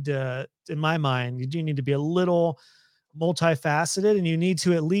do need to, in my mind, you do need to be a little multifaceted, and you need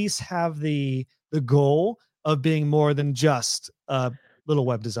to at least have the goal of being more than just a little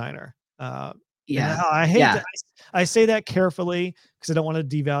web designer. And Yeah. I hate Yeah. that. I say that carefully because I don't want to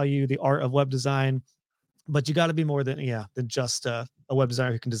devalue the art of web design, but you got to be more than just a web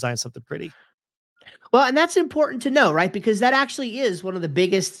designer who can design something pretty. Well, and that's important to know, right? Because that actually is one of the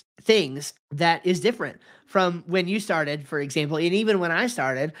biggest things that is different from when you started, for example, and even when I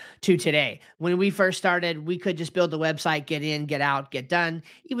started to today. When we first started, we could just build the website, get in, get out, get done.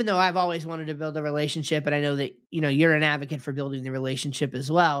 Even though I've always wanted to build a relationship, and I know that you're an advocate for building the relationship as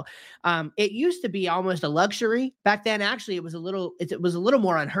well. It used to be almost a luxury back then. Actually, it was a little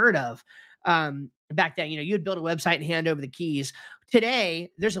more unheard of. Back then, you'd build a website and hand over the keys. Today,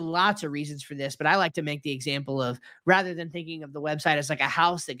 there's lots of reasons for this, but I like to make the example of, rather than thinking of the website as like a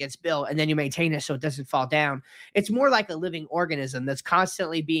house that gets built and then you maintain it so it doesn't fall down, it's more like a living organism that's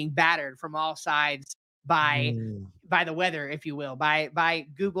constantly being battered from all sides by Mm. the weather, if you will, by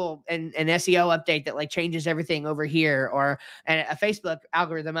Google and an SEO update that like changes everything over here, or a Facebook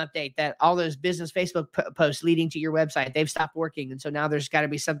algorithm update that all those business Facebook posts leading to your website, they've stopped working, and so now there's got to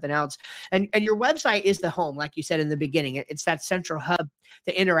be something else. And your website is the home, like you said in the beginning. It's that central hub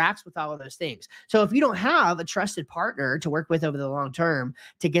that interacts with all of those things. So if you don't have a trusted partner to work with over the long term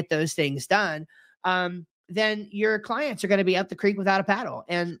to get those things done, then your clients are going to be up the creek without a paddle.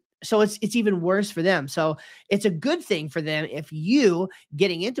 And so it's even worse for them. So it's a good thing for them if you,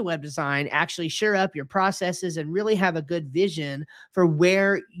 getting into web design, actually shore up your processes and really have a good vision for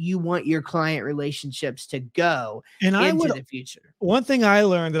where you want your client relationships to go And I into would the future. One thing I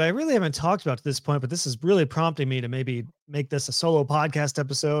learned that I really haven't talked about to this point, but this is really prompting me to maybe make this a solo podcast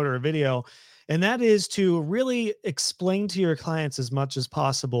episode or a video, and that is to really explain to your clients as much as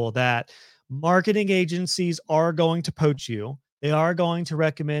possible that marketing agencies are going to poach you. They are going to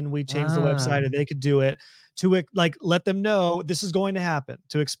recommend we change the Ah, website, or they could do it, to like let them know this is going to happen,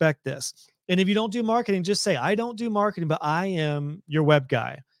 to expect this. And if you don't do marketing, just say, I don't do marketing, but I am your web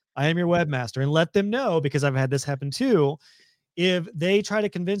guy. I am your webmaster, and let them know, because I've had this happen too. If they try to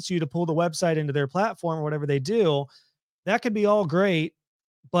convince you to pull the website into their platform or whatever they do, that could be all great.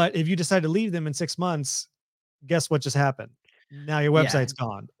 But if you decide to leave them in 6 months, guess what just happened? Now your yeah, website's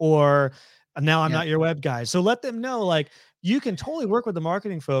gone, or now I'm yeah, not your web guy. So let them know, like, you can totally work with the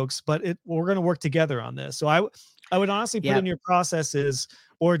marketing folks, but we're going to work together on this. So I would honestly put yeah, in your processes,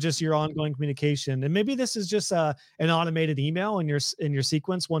 or just your ongoing communication. And maybe this is just an automated email in your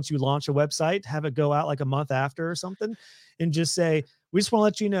sequence. Once you launch a website, have it go out like a month after or something, and just say, we just want to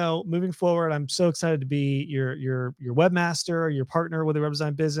let you know, moving forward, I'm so excited to be your webmaster, your partner with the web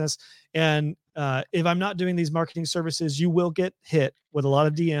design business. And if I'm not doing these marketing services, you will get hit with a lot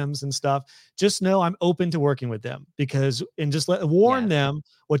of DMs and stuff. Just know I'm open to working with them, and just warn yeah, them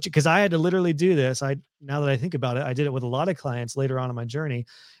because I had to literally do this. Now that I think about it, I did it with a lot of clients later on in my journey.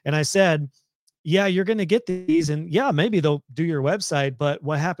 And I said, yeah, you're going to get these, and yeah, maybe they'll do your website, but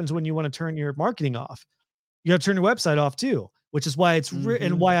what happens when you want to turn your marketing off? You got to turn your website off too, which is why and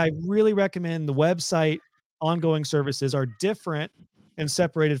hmm, why I really recommend the website ongoing services are different and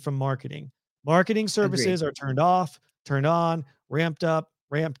separated from marketing. Marketing agreed, services are turned off, turned on, ramped up,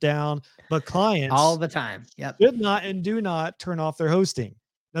 ramped down, but all clients the time. Yep. should not and do not turn off their hosting.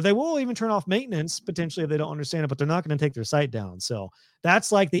 Now, they will even turn off maintenance potentially if they don't understand it, but they're not going to take their site down. So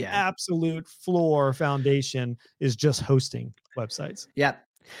that's like the Yeah. absolute floor foundation, is just hosting websites. Yep.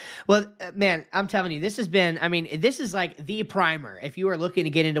 Well, man, I'm telling you, this has been, I mean, this is like the primer. If you are looking to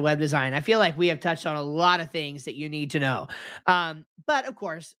get into web design, I feel like we have touched on a lot of things that you need to know. But of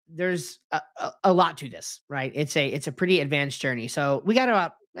course, there's a lot to this, right? It's a pretty advanced journey. So we got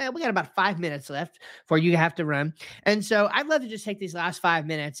about 5 minutes left for you to have to run. And so I'd love to just take these last 5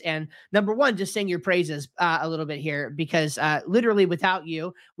 minutes and, number one, just sing your praises a little bit here, because literally without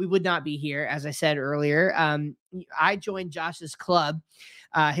you, we would not be here. As I said earlier, I joined Josh's club,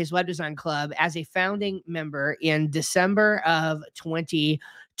 his web design club, as a founding member in December of 2020.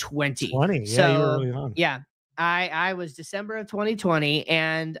 20. Yeah, you were So early on. yeah, I was December of 2020,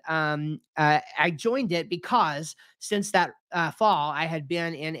 and I joined it because since that fall, I had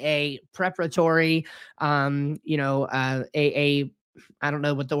been in a preparatory, a I don't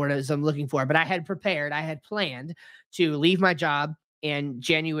know what the word is I'm looking for, but I had prepared, I had planned to leave my job in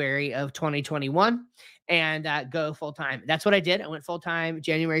January of 2021 and go full time. That's what I did. I went full time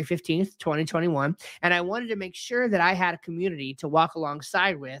January 15th, 2021. And I wanted to make sure that I had a community to walk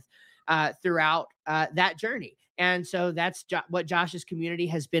alongside with throughout that journey. And so that's what Josh's community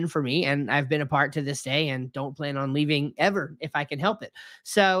has been for me. And I've been a part to this day and don't plan on leaving ever if I can help it.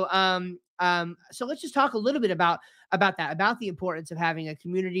 So, so let's just talk a little bit about that, about the importance of having a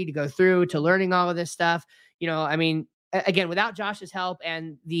community to go through, to learning all of this stuff. I mean, again, without Josh's help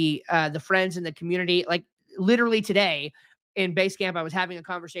and the friends in the community, like literally today in Basecamp, I was having a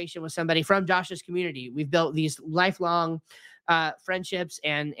conversation with somebody from Josh's community. We've built these lifelong friendships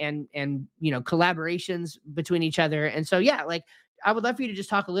and collaborations between each other. And so yeah, like I would love for you to just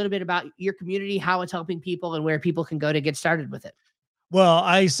talk a little bit about your community, how it's helping people, and where people can go to get started with it. Well,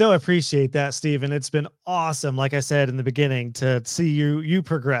 I so appreciate that, Stephen. It's been awesome, like I said in the beginning, to see you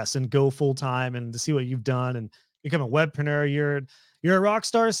progress and go full time, and to see what you've done and become a webpreneur. You're a rock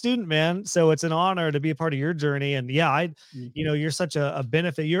star student, man. So it's an honor to be a part of your journey. And yeah, you're such a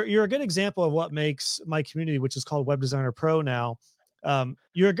benefit. You're a good example of what makes my community, which is called Web Designer Pro now.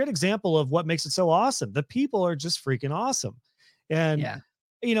 You're a good example of what makes it so awesome. The people are just freaking awesome. And Yeah.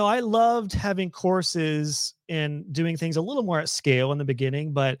 I loved having courses and doing things a little more at scale in the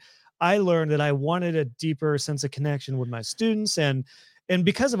beginning, but I learned that I wanted a deeper sense of connection with my students. And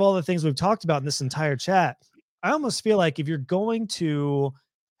because of all the things we've talked about in this entire chat, I almost feel like if you're going to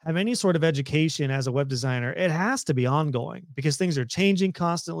have any sort of education as a web designer, it has to be ongoing, because things are changing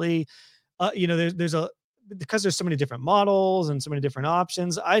constantly. Because there's so many different models and so many different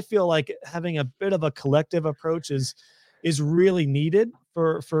options. I feel like having a bit of a collective approach is really needed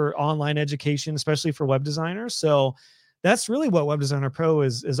for online education, especially for web designers. So that's really what Web Designer Pro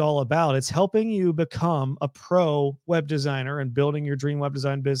is all about. It's helping you become a pro web designer and building your dream web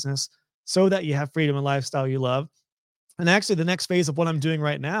design business so that you have freedom and lifestyle you love. And actually, the next phase of what I'm doing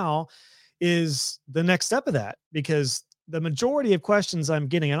right now is the next step of that, because the majority of questions I'm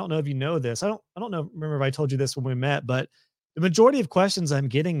getting, I don't know if you know this. I don't know. Remember if I told you this when we met, but the majority of questions I'm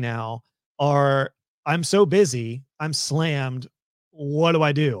getting now are, I'm so busy, I'm slammed. What do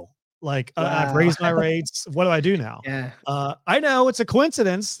I do? Like, I've raised my rates. What do I do now? Yeah. I know it's a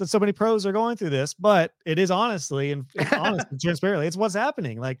coincidence that so many pros are going through this, but it is honestly and transparently, it's what's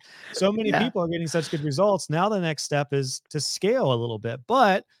happening. Like, so many people are getting such good results. Now the next step is to scale a little bit,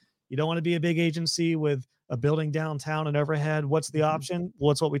 but you don't want to be a big agency with a building downtown and overhead. What's the option?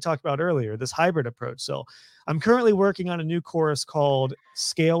 Well, it's what we talked about earlier, this hybrid approach. So I'm currently working on a new course called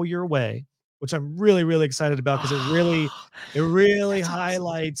Scale Your Way, which I'm really, really excited about, because it really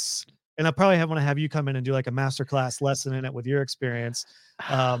highlights, and I probably want to have you come in and do like a masterclass lesson in it with your experience.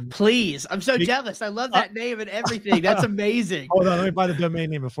 Please. I'm so jealous. I love that name and everything. That's amazing. Hold on, let me buy the domain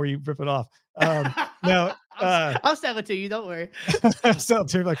name before you rip it off. No, I'll sell it to you. Don't worry. I'll sell it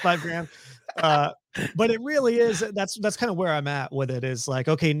to you like $5,000. But it really is, that's kind of where I'm at with it, is like,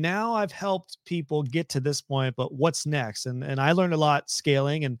 okay, now I've helped people get to this point, but what's next? And I learned a lot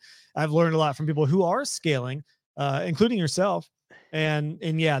scaling, and I've learned a lot from people who are scaling, including yourself. And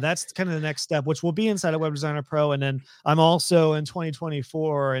yeah, that's kind of the next step, which will be inside of Web Designer Pro. And then I'm also in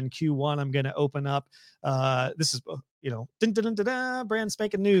 2024 in Q1, I'm going to open up, this is, brand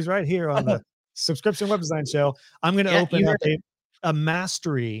spanking news right here on the Subscription Web Design Show. I'm going to open up a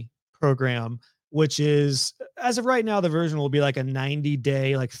mastery program, which is, as of right now, the version will be like a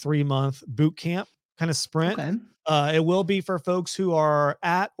 90-day, like 3-month boot camp kind of sprint. Okay. It will be for folks who are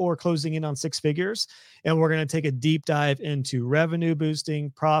at or closing in on 6 figures. And we're going to take a deep dive into revenue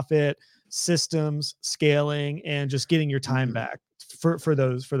boosting, profit, systems, scaling, and just getting your time back for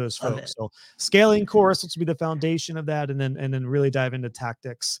those folks. So scaling course, which will be the foundation of that. And then really dive into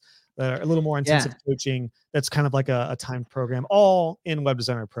tactics that are a little more intensive coaching. That's kind of like a timed program, all in Web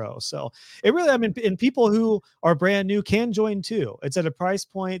Designer Pro. So it really, and people who are brand new can join too. It's at a price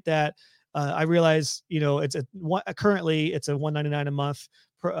point that I realize, currently it's a $199 a month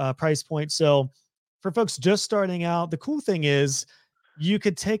price point. So for folks just starting out, the cool thing is you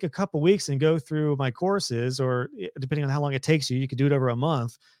could take a couple weeks and go through my courses, or depending on how long it takes you, you could do it over a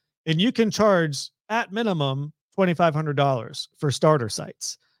month, and you can charge at minimum $2,500 for starter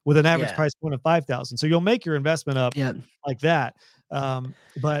sites with an average price point of $5,000. So you'll make your investment up like that.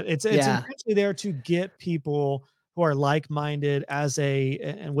 But it's intentionally there to get people who are like-minded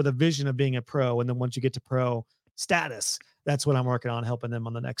and with a vision of being a pro. And then once you get to pro status, that's what I'm working on, helping them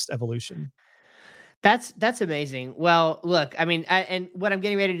on the next evolution. That's amazing. Well, look, I mean, and what I'm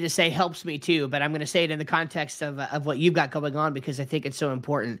getting ready to say helps me too, but I'm going to say it in the context of what you've got going on, because I think it's so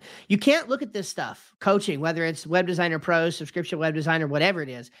important. You can't look at this stuff, coaching, whether it's Web Designer Pro, Subscription Web Designer, whatever it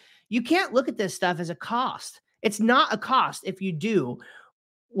is. You can't look at this stuff as a cost. It's not a cost if you do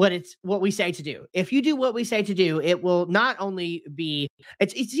what we say to do. If you do what we say to do, it will not only be,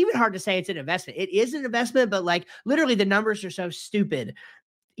 it's even hard to say it's an investment. It is an investment, but like literally the numbers are so stupid.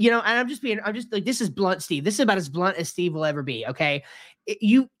 And I'm just like, this is blunt, Steve. This is about as blunt as Steve will ever be. Okay.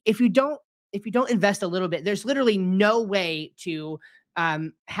 If you don't invest a little bit, there's literally no way to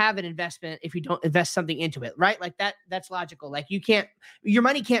have an investment if you don't invest something into it. Right. Like that's logical. Like your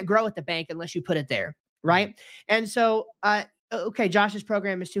money can't grow at the bank unless you put it there. Right. And so, okay, Josh's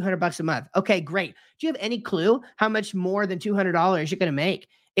program is $200 a month. Okay, great. Do you have any clue how much more than $200 you're going to make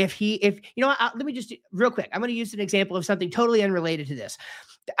if you know what, let me just real quick. I'm going to use an example of something totally unrelated to this.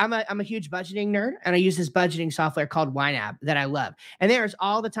 I'm a huge budgeting nerd, and I use this budgeting software called YNAB that I love. And there's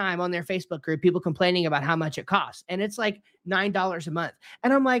all the time on their Facebook group people complaining about how much it costs, and it's like $9 a month.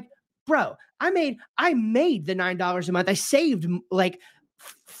 And I'm like, bro, I made the $9 a month. I saved like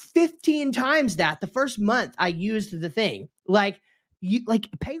 15 times that the first month I used the thing. Like, you like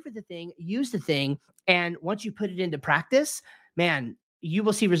pay for the thing, use the thing, and once you put it into practice, man, you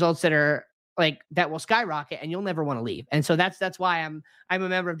will see results that are like that will skyrocket, and you'll never want to leave. And so that's why I'm a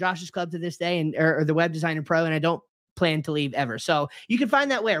member of Josh's Club to this day, and or the Web Designer Pro, and I don't plan to leave ever. So you can find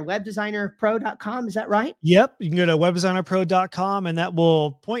that where? webdesignerpro.com. Is that right? Yep. You can go to webdesignerpro.com, and that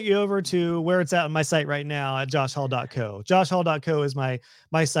will point you over to where it's at on my site right now at joshhall.co. Joshhall.co is my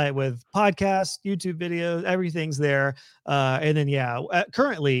site with podcasts, YouTube videos, everything's there. And then,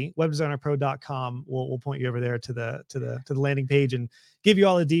 currently webdesignerpro.com will point you over there to the landing page and give you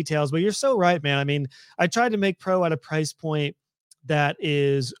all the details. But you're so right, man. I mean, I tried to make pro at a price point that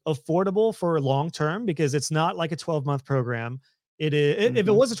is affordable for long term, because it's not like a 12-month program. It is, if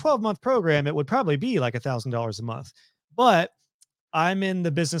it was a 12-month program, it would probably be like $1,000 a month. But I'm in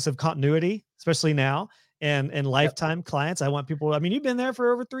the business of continuity, especially now, and lifetime clients. I want people, I mean, you've been there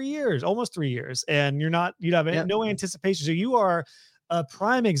for over 3 years, almost 3 years, and you have no anticipation. So you are a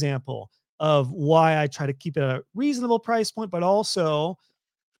prime example of why I try to keep it a reasonable price point, but also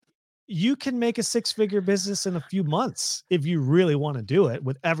you can make a 6-figure business in a few months if you really want to do it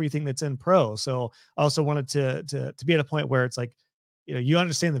with everything that's in pro. So I also wanted to be at a point where it's like, you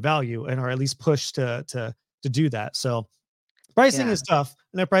understand the value and are at least pushed to do that. So pricing is tough,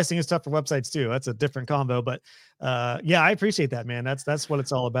 and their pricing is tough for websites too. That's a different combo, but I appreciate that, man. That's what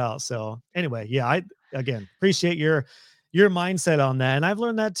it's all about. So anyway, I again appreciate your mindset on that. And I've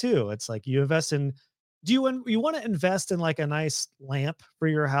learned that too. It's like you invest in, you want to invest in like a nice lamp for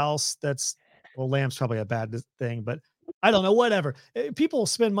your house? Lamp's probably a bad thing, but I don't know, whatever. People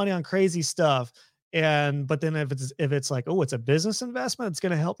spend money on crazy stuff. But then if it's like, oh, it's a business investment, it's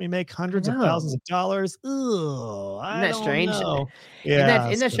going to help me make hundreds of thousands of dollars. Isn't that strange? Yeah.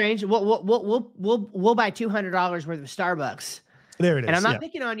 Isn't that strange? We'll buy $200 worth of Starbucks. There it is. And I'm not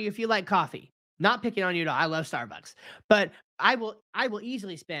picking on you if you like coffee. Not picking on you at all. I love Starbucks, but I will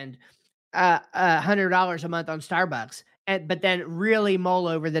easily spend $100 a month on Starbucks, but then really mull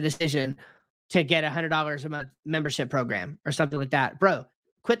over the decision to get $100 a month membership program or something like that. Bro,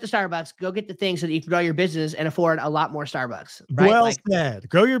 quit the Starbucks, go get the thing so that you can grow your business and afford a lot more Starbucks. Right? Well said.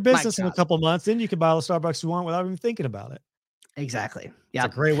 Grow your business in a couple months, then you can buy all the Starbucks you want without even thinking about it. Exactly. Yeah.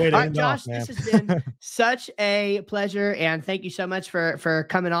 It's a great way to end Josh, off, man. This has been such a pleasure, and thank you so much for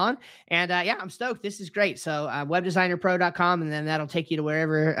coming on. And I'm stoked. This is great. So webdesignerpro.com, and then that'll take you to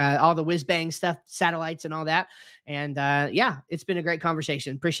wherever all the whiz bang stuff, satellites and all that. And it's been a great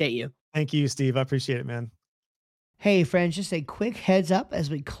conversation. Appreciate you. Thank you, Steve. I appreciate it, man. Hey friends, just a quick heads up as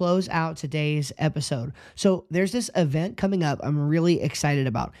we close out today's episode. So there's this event coming up I'm really excited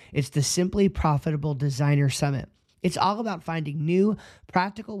about. It's the Simply Profitable Designer Summit. It's all about finding new,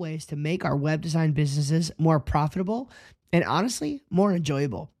 practical ways to make our web design businesses more profitable and honestly, more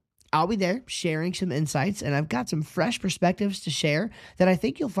enjoyable. I'll be there sharing some insights, and I've got some fresh perspectives to share that I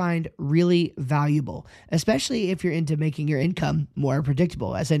think you'll find really valuable, especially if you're into making your income more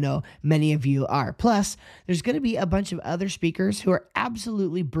predictable, as I know many of you are. Plus, there's going to be a bunch of other speakers who are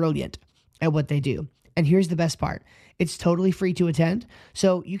absolutely brilliant at what they do. And here's the best part. It's totally free to attend,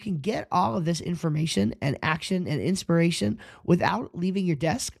 so you can get all of this information and action and inspiration without leaving your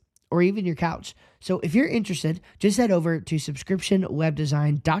desk or even your couch. So if you're interested, just head over to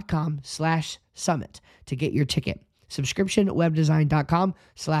subscriptionwebdesign.com/summit to get your ticket.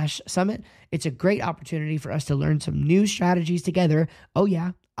 Subscriptionwebdesign.com/summit. It's a great opportunity for us to learn some new strategies together. Oh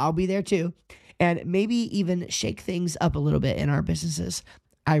yeah, I'll be there too. And maybe even shake things up a little bit in our businesses.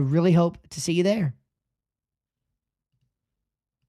 I really hope to see you there.